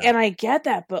 Right. And I get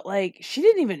that, but like, she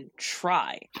didn't even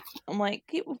try. I'm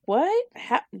like, what?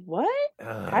 What?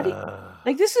 How do you,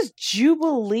 like, this is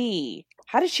Jubilee.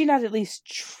 How did she not at least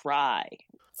try?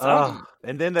 And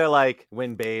then they're like,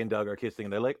 when Bay and Doug are kissing,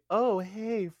 they're like, oh,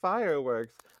 hey,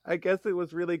 fireworks. I guess it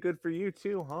was really good for you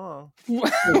too, huh?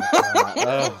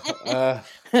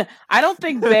 I don't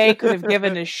think Bay could have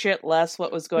given a shit less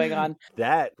what was going on.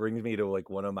 That brings me to like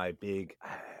one of my big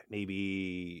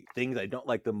maybe things I don't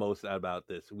like the most about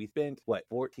this. We spent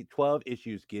 12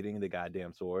 issues getting the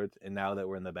goddamn swords, and now that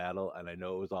we're in the battle, and I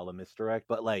know it was all a misdirect,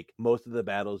 but like most of the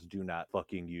battles do not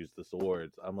fucking use the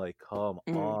swords. I'm like, come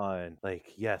on.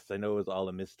 Like, yes, I know it was all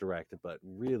a misdirect, but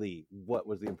really, what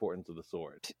was the importance of the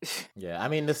sword? Yeah, I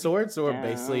mean the swords were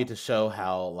basically to show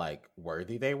how like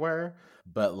worthy they were,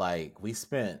 but like we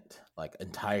spent like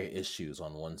entire issues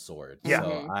on one sword. Yeah.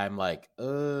 So I'm like,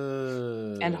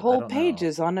 and whole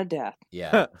pages on a death.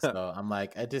 Yeah. So I'm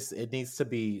like, it needs to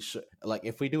be like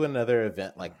if we do another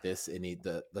event like this, it need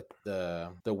the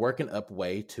working up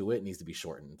way to it needs to be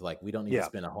shortened. Like we don't need to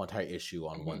spend a whole entire issue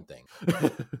on one thing.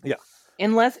 Yeah.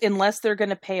 Unless they're going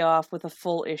to pay off with a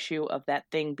full issue of that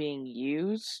thing being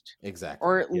used. Exactly.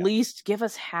 Or at least give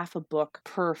us half a book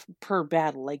per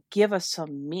battle. Like, give us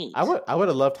some meat. I would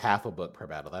have loved half a book per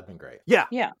battle. That'd been great. Yeah.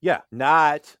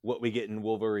 Not what we get in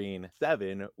Wolverine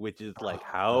 7, which is like,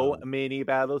 how many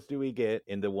battles do we get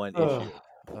in the one issue?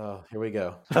 Oh, here we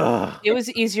go. It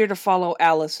was easier to follow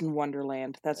Alice in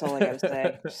Wonderland. That's all I gotta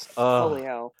say. Holy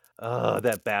hell.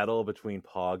 That battle between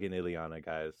Pog and Ileana,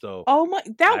 guys. So,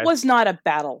 that was not a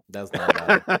battle. That was not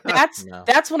a battle.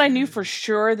 That's when I knew for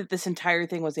sure that this entire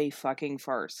thing was a fucking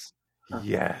farce.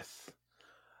 Yes.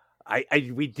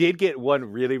 We did get one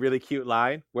really, really cute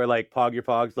line where like Pog Your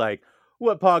Pog's like,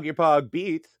 what Pog Your Pog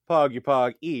beats, Pog Your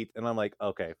Pog eat. And I'm like,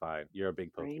 okay, fine. You're a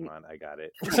big Pokemon. I got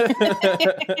it.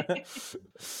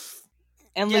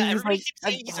 And yeah, everybody keeps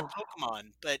saying he's a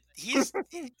Pokemon, but he's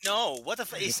no. What the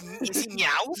fuck? Is he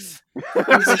Meowth?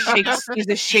 He's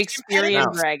a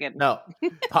Shakespearean dragon. No,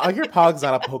 your Pog's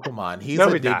not a Pokemon. He's a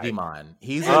Digimon.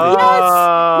 He's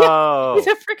a he's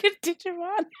a freaking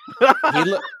Digimon.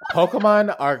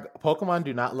 Pokemon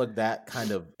do not look that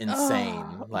kind of insane.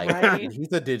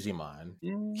 He's a Digimon.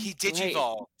 He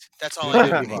Digivolved. That's all I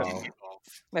know.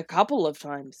 A couple of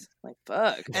times. Like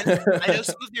fuck. And I know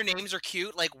some of their names are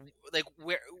cute, like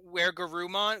where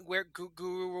Garurumon, where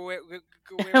Garurumon,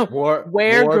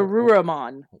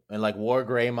 and like War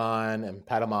Greymon and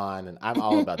Patamon, and I'm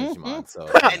all about Digimon. So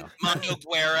and Mondo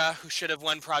Guerra, who should have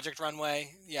won Project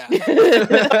Runway. Yeah.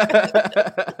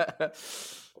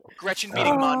 Gretchen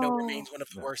beating Mondo remains one of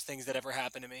the worst things that ever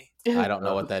happened to me. I don't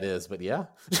know what that is, but yeah.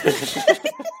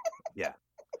 Yeah.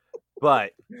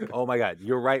 But, oh my God,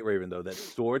 you're right, Raven, though. That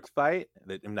swords fight,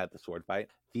 not the sword fight,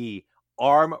 the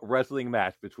arm wrestling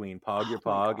match between Pog Your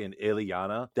Pog and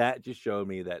Ileana, that just showed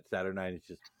me that Saturnine is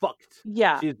just fucked.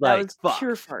 Yeah, she's that like, was fucked.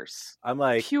 Pure farce. I'm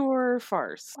like, pure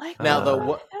farce. Like,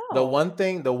 now,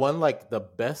 the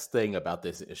best thing about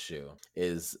this issue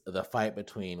is the fight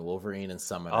between Wolverine and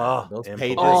Summoner. Oh, those and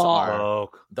pages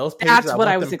Bulk. those pages. That's I what want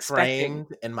I was them expecting.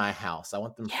 framed in my house. I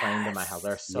want them framed in my house.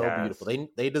 They're so Yes. beautiful.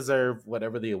 They deserve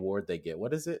whatever the award they get.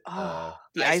 What is it? The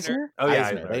Eisner? Oh yeah,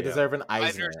 Eisner. They deserve an Eisner.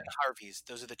 Eisner's and Harvey's.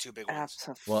 Those are the two big ones.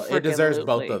 Well, it deserves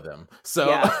both of them. So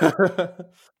Yeah.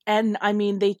 And I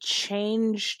mean, they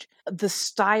changed the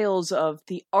styles of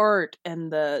the art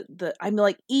and the I mean,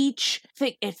 like each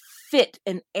thing, it fit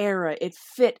an era, it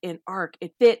fit an arc,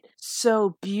 it fit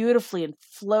so beautifully and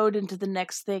flowed into the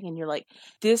next thing. And you're like,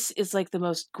 this is like the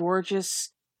most gorgeous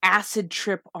acid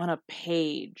trip on a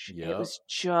page. It Yep. was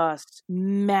just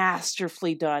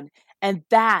masterfully done. And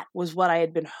that was what I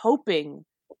had been hoping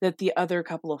that the other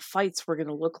couple of fights were going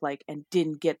to look like, and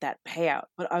didn't get that payout.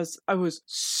 But I was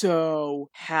so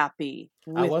happy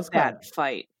with that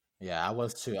fight. Yeah, I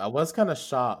was too. I was kind of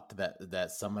shocked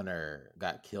that Summoner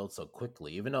got killed so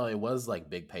quickly, even though it was like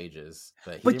big pages,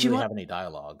 but he didn't really have any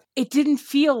dialogue. It didn't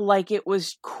feel like it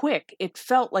was quick. It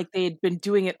felt like they had been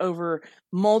doing it over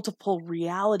multiple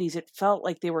realities. It felt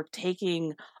like they were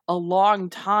taking a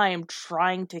long time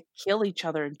trying to kill each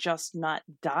other and just not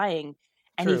dying.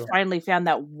 And he finally found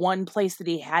that one place that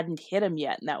he hadn't hit him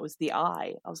yet, and that was the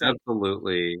eye. I was like,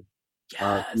 Absolutely.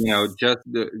 Yes. Just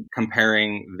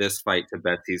comparing this fight to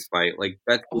Betsy's fight, like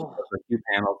Betsy has a few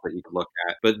panels that you could look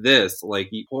at, but this, like,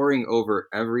 pouring over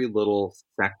every little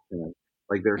section,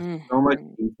 like there's so much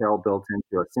detail built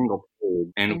into a single page,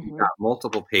 and we got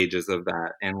multiple pages of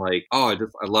that, and like, I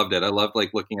loved it. I loved like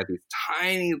looking at these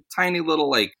tiny little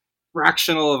like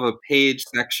fractional of a page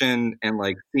section and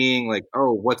like seeing like,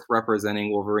 what's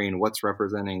representing Wolverine, what's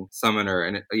representing Summoner,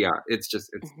 and it's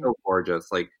so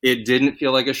gorgeous. Like, it didn't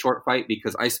feel like a short fight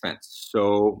because I spent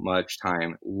so much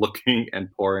time looking and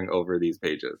poring over these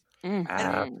pages.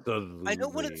 Absolutely. I know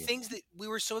one of the things that we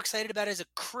were so excited about as a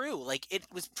crew, like it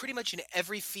was pretty much in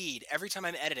every feed. Every time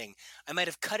I'm editing, I might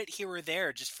have cut it here or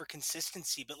there just for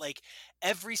consistency, but like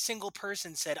every single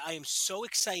person said, I am so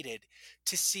excited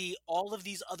to see all of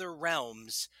these other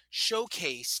realms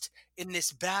showcased in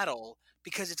this battle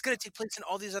because it's going to take place in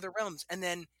all these other realms, and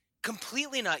then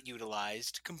completely not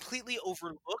utilized, completely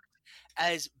overlooked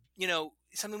as,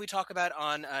 something we talk about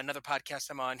on another podcast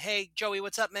I'm on. Hey, Joey,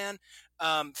 what's up, man?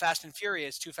 Fast and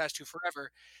Furious, Too Fast, Too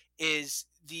Forever, is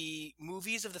the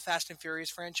movies of the Fast and Furious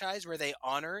franchise where they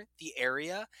honor the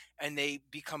area and they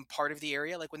become part of the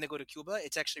area. Like when they go to Cuba,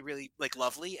 it's actually really like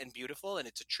lovely and beautiful, and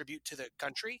it's a tribute to the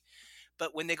country.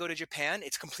 But when they go to Japan,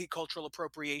 it's complete cultural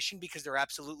appropriation because they're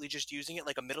absolutely just using it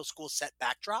like a middle school set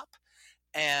backdrop.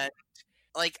 And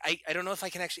like, I don't know if I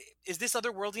can actually, is this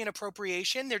otherworldly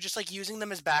appropriation? They're just like using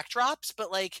them as backdrops, but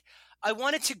like, I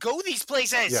wanted to go these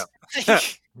places. Yeah.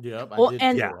 Yep. well,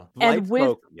 I did and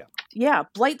with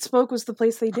Blight Spoke was the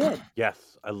place they did. Yes,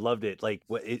 I loved it. Like,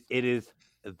 it is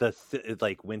it's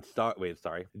like when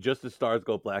just as stars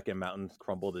go black and mountains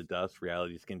crumble to dust,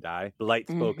 realities can die. Blight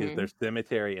Spoke is their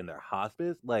cemetery and their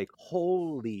hospice. Like,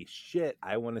 holy shit,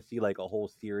 I want to see like a whole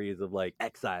series of like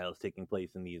exiles taking place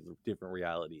in these different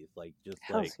realities. Like, just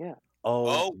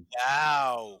oh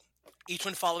wow, each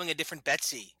one following a different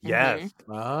Betsy. Yes.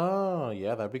 Oh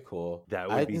yeah, that'd be cool. That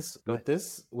would be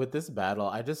with this battle.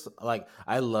 I just like,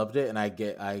 I loved it, and I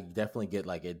definitely get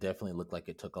like, it definitely looked like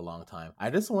it took a long time. I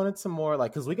just wanted some more,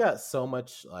 like, because we got so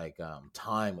much like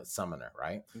time with Summoner,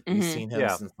 right? We've seen him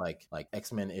since like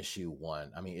X-Men issue 2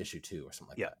 or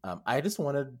something like that. I just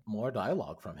wanted more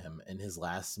dialogue from him in his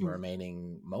last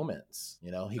remaining moments.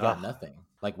 He got nothing.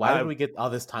 Like, why did we get all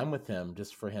this time with him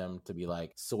just for him to be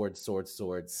like sword,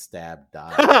 stab,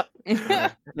 die?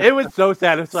 It was so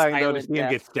satisfying though to Silent see him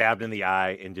death. get stabbed in the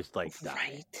eye and just like die.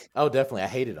 Right. Oh, definitely. I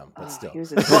hated him, but still. He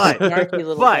was a snarky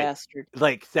little bastard.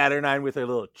 Like Saturnine with her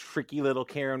little tricky little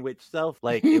Karen witch self,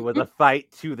 like it was a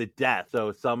fight to the death.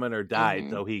 So Summoner died,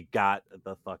 so he got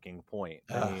the fucking point.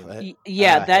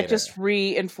 That just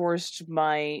reinforced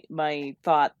my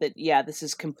thought that this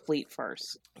is complete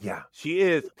farce. Yeah, she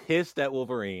is pissed at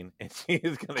Wolverine, and she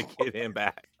is gonna get him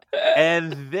back.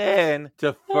 And then,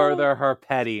 to further her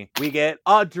petty, we get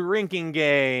a drinking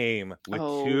game with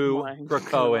two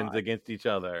Krakoans against each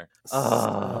other.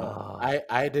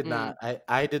 I did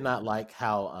not like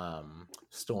how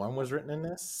Storm was written in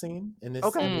this scene, in these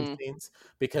scenes,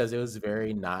 because it was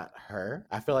very not her.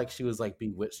 I feel like she was like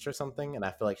bewitched or something, and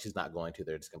I feel like she's not going to.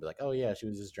 They're just gonna be like, oh yeah, she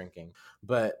was just drinking.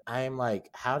 But I'm like,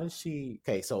 how did she?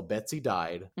 Okay, so Betsy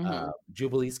died.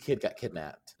 Jubilee's kid got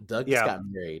kidnapped. Doug just got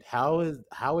married. How is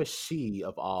she,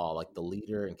 of all, like the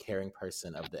leader and caring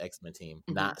person of the X-Men team,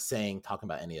 not talking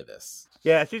about any of this?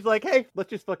 Yeah, she's like, hey,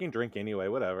 let's just fucking drink anyway,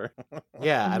 whatever.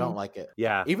 Yeah, I don't like it.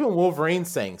 Yeah. Even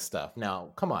Wolverine's saying stuff.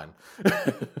 Now, come on.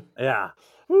 Yeah.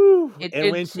 Woo. It And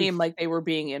did when seem like they were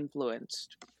being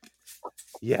influenced.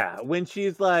 Yeah, when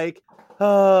she's like,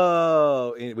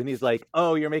 oh, and when he's like,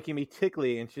 oh, you're making me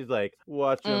tickly, and she's like,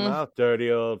 watch your mouth,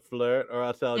 dirty old flirt, or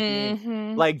I'll tell Jean.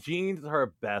 Mhm. Like, Jean's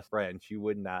her best friend. She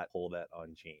would not pull that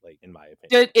on Jean, like, in my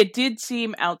opinion. It did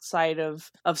seem outside of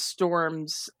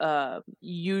Storm's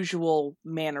usual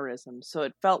mannerisms, so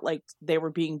it felt like they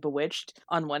were being bewitched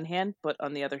on one hand, but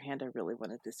on the other hand, I really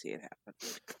wanted to see it happen.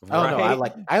 Oh no,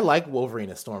 Right? I like Wolverine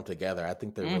and Storm together. I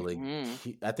think they're really Mhm.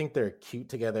 cute. I think they're cute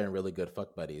together and really good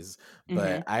fuck buddies. Mhm.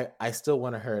 But I still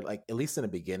wanted her, like, at least in the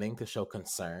beginning, to show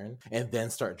concern and then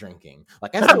start drinking.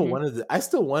 Like, I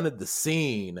still wanted the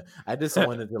scene. I just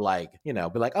wanted to, like, be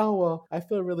like, oh well, I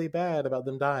feel really bad about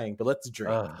them dying, but let's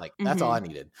drink. Ugh. Like, that's all I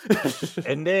needed.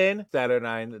 And then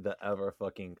Saturnine, the ever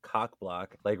fucking cock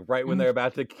block, like right when they're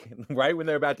about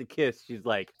to kiss, she's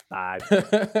like, bye.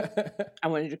 I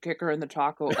wanted to kick her in the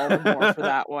taco all the more for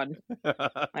that one.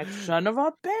 Like, son of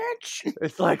a bitch.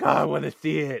 It's like, oh, I want to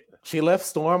see it. She left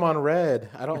Storm on red.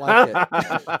 I don't like it.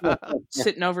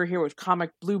 Sitting over here with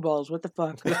comic blue balls. What the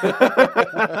fuck?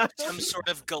 Some sort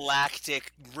of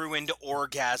galactic ruined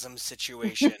orgasm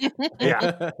situation.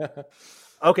 Yeah.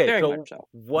 Okay, Very so much so.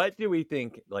 what do we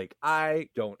think? Like, I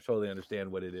don't totally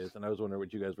understand what it is, and I was wondering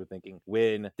what you guys were thinking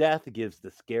when Death gives the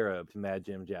scarab to Mad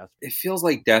Jim Jasper. It feels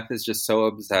like Death is just so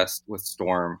obsessed with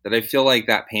Storm that I feel like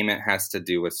that payment has to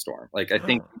do with Storm. Like, I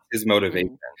think his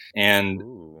motivation. And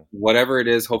whatever it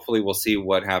is, hopefully we'll see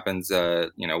what happens,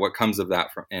 what comes of that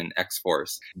in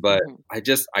X-Force. But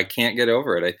I can't get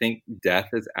over it. I think Death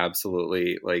is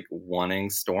absolutely, like,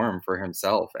 wanting Storm for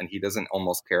himself, and he doesn't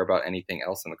almost care about anything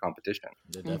else in the competition.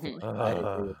 Definitely. I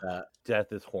agree with that. Death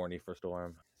is horny for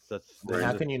Storm.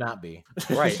 How can you not be?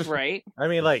 Right. Right. I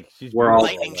mean, like, she's We're all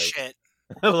Lightning shit.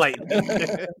 Lightning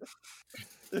shit.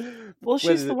 Well,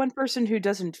 she's the one person who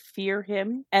doesn't fear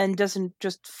him and doesn't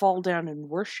just fall down and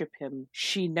worship him.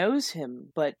 She knows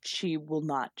him, but she will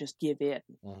not just give in.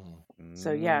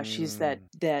 So yeah, she's that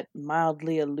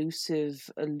mildly elusive,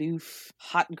 aloof,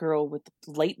 hot girl with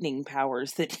lightning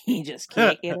powers that he just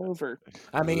can't get over.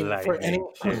 I mean, for Lightning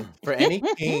shit.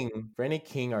 any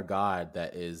king or god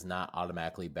that is not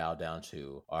automatically bowed down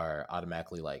to or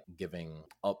automatically, like, giving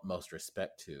utmost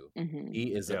respect to,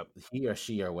 he or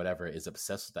she or whatever is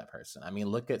obsessed with that person. I mean,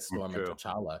 look at Storm and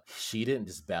T'Challa. She didn't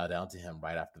just bow down to him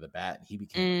right after the bat, and he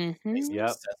became basically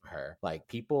obsessed with her. Like,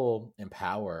 people in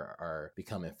power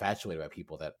become infatuated by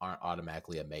people that aren't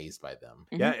automatically amazed by them.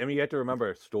 Yeah, I mean, you have to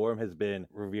remember, Storm has been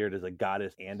revered as a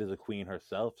goddess and as a queen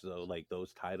herself. So, like,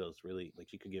 those titles really, like,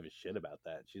 she could give a shit about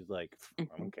that. She's like, I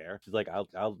don't care. She's like,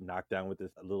 I'll knock down with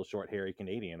this little short hairy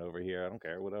Canadian over here. I don't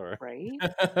care, whatever. Right.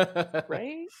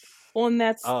 Right. Well, and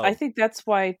I think that's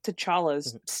why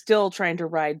T'Challa's still trying to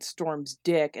ride Storm's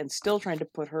dick and still trying to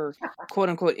put her, quote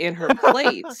unquote, in her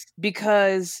place,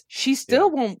 because she still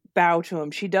won't bow to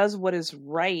him. She does what is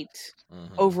right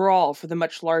overall for the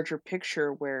much larger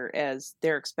picture, whereas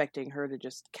they're expecting her to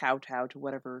just kowtow to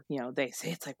whatever, they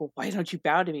say. It's like, well, why don't you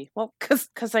bow to me? Well,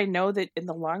 because I know that in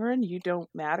the long run, you don't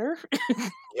matter.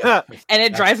 And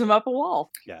it drives them up a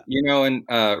wall. Yeah. And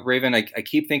Raven, I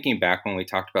keep thinking back when we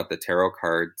talked about the tarot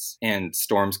cards and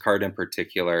Storm's card in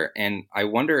particular, and I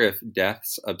wonder if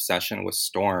Death's obsession with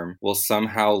Storm will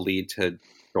somehow lead to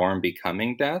Storm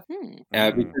becoming Death.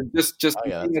 Because just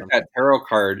looking at that tarot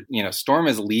card, Storm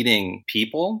is leading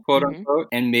people, quote unquote,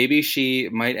 and maybe she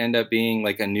might end up being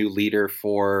like a new leader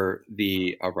for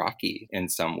the Iraqi in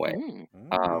some way.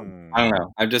 I don't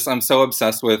know. I'm so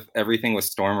obsessed with everything with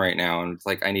Storm right now, and it's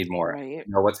like I need more. Right.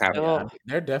 What's happening?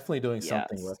 They're definitely doing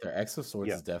something with her. X of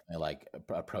Swords is definitely, like,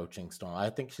 approaching Storm. I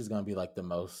think she's going to be, like,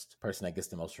 the person that gets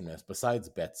the most from this, besides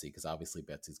Betsy, because obviously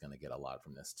Betsy's going to get a lot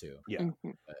from this too. Yeah.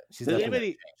 But she's Does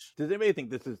definitely anybody think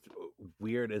this is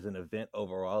weird as an event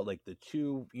overall? Like, the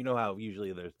two, how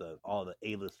usually there's all the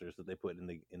A-listers that they put in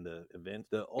the event.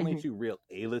 The only two real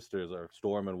A-listers are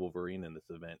Storm and Wolverine in this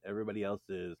event. Everybody else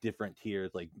is different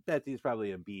tiers. Like, Betsy's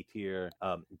probably a B tier.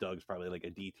 Doug's probably like a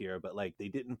D tier. But, like, they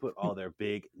didn't put all their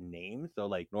big names. So,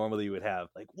 like, normally you would have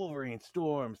like Wolverine,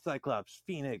 Storm, Cyclops,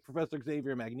 Phoenix, Professor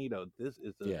Xavier, Magneto. This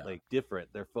is like different.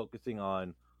 They're focusing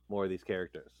on more of these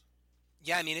characters.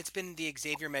 Yeah, I mean, it's been the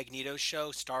Xavier Magneto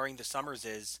show starring the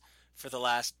Summerses for the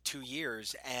last 2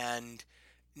 years, and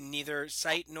neither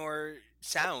sight nor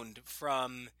sound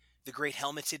from the Great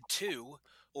Helmeted 2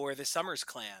 or the Summers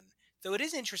clan. Though it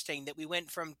is interesting that we went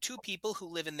from two people who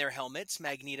live in their helmets,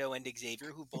 Magneto and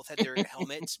Xavier, who both had their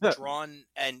helmets drawn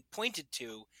and pointed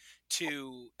to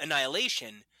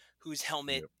Annihilation, whose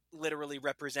helmet literally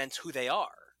represents who they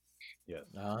are. Yes.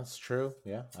 No, that's true.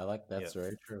 Yeah, I like that's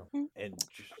very true. And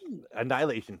just,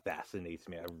 Annihilation fascinates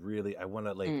me. I want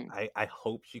to like. Mm. I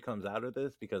hope she comes out of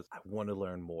this because I want to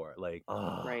learn more. Like,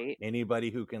 Right. anybody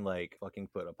who can like fucking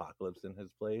put Apocalypse in his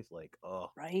place, like,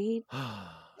 Right.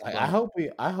 I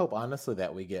hope honestly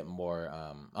that we get more.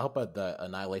 I hope that the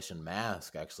Annihilation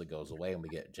mask actually goes away and we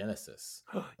get Genesis.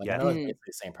 Like, Yes. I know it's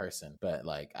the same person, but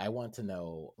like I want to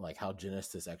know like how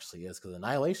Genesis actually is, because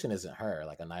Annihilation isn't her.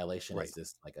 Like Annihilation is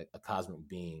just like a cosmic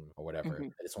being or whatever Mhm.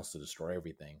 that just wants to destroy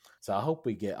everything. So I hope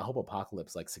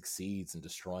Apocalypse like succeeds in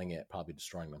destroying it, probably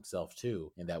destroying himself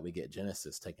too, and that we get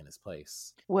Genesis taking his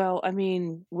place. Well, I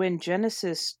mean, when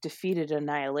Genesis defeated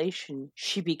Annihilation,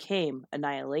 she became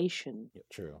Annihilation.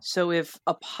 True. So if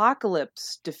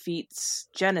Apocalypse defeats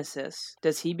Genesis,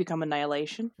 does he become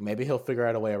Annihilation? Maybe he'll figure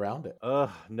out a way around it.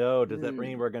 No. Does that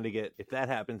mean we're going to get? If that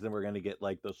happens, then we're going to get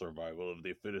like the survival of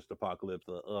the fittest apocalypse.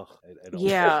 I don't.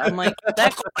 Yeah, I'm like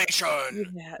that.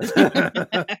 Yeah.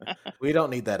 We don't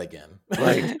need that again.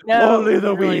 Like No, only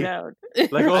the we really weak, don't.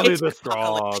 like only the Apocalypse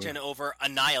strong. over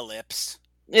Annihilapse.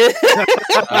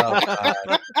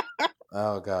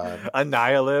 Oh god.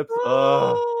 Annihilapse.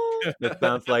 Oh, that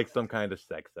sounds like some kind of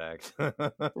sex act.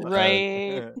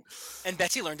 Right. And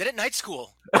Betsy learned it at night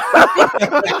school.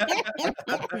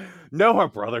 No, her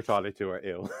brother taught it to her.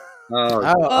 Ew.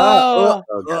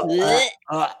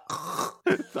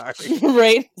 Sorry.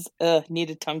 Right. Need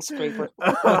a tongue scraper.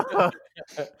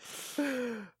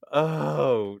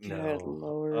 Oh Good no.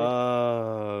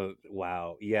 Lord.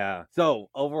 Wow. Yeah. So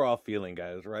overall feeling,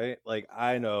 guys, right? Like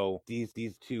I know these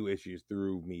two issues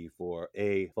threw me for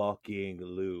a fucking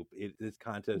loop. This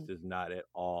contest is not at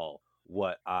all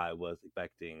what I was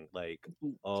expecting. Like,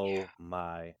 oh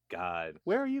my god,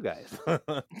 where are you guys?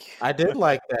 I did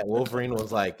like that Wolverine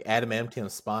was like adamantium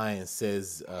spine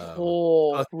says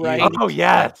Oh, right. Oh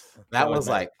yes. That was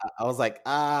like I was like,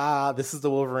 this is the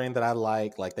Wolverine that I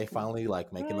like. Like they finally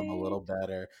like making him a little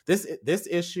better. This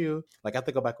issue, like I have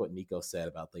to go back what Nico said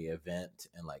about the event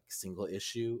and like single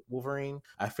issue Wolverine.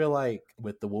 I feel like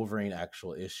with the Wolverine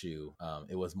actual issue,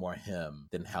 it was more him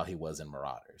than how he was in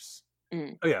Marauders.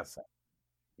 Mm. Oh yeah.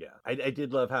 Yeah. I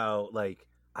did love how like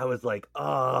I was like,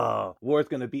 War's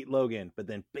gonna beat Logan, but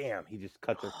then bam, he just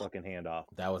cuts her fucking hand off.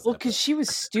 That was Well, because she was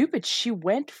stupid. She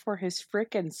went for his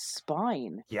frickin'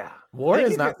 spine. Yeah. War I think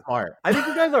is you not guys- smart. I think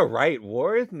you guys are right.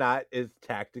 War is not as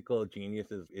tactical a genius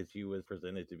as she was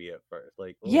presented to be at first.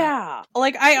 Like, Yeah.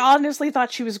 Like, I honestly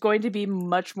thought she was going to be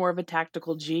much more of a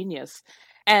tactical genius.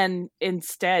 And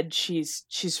instead, she's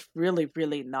really,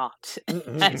 really not.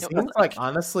 It seems like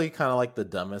honestly kind of like the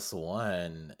dumbest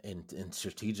one in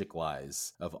strategic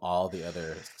wise of all the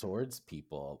other swords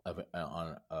people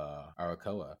on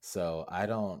Arakoa. So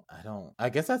I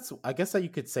guess that you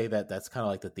could say that that's kind of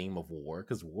like the theme of War,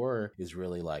 because War is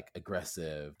really like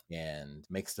aggressive and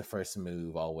makes the first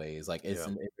move always, like it's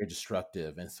very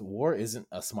destructive, and so War isn't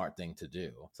a smart thing to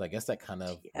do. So I guess that kind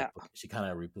of she kind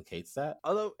of replicates that.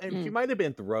 Although, and she might have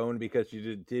been thrown because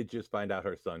she did just find out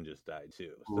her son just died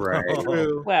too. So. Right.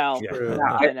 True. Well, Yeah,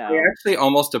 I know. I actually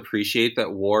almost appreciate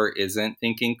that War isn't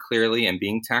thinking clearly and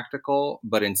being tactical,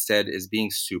 but instead is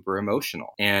being super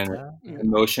emotional. And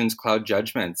emotions cloud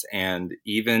judgments. And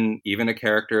even a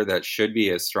character that should be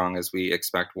as strong as we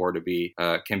expect War to be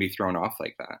can be thrown off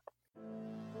like that.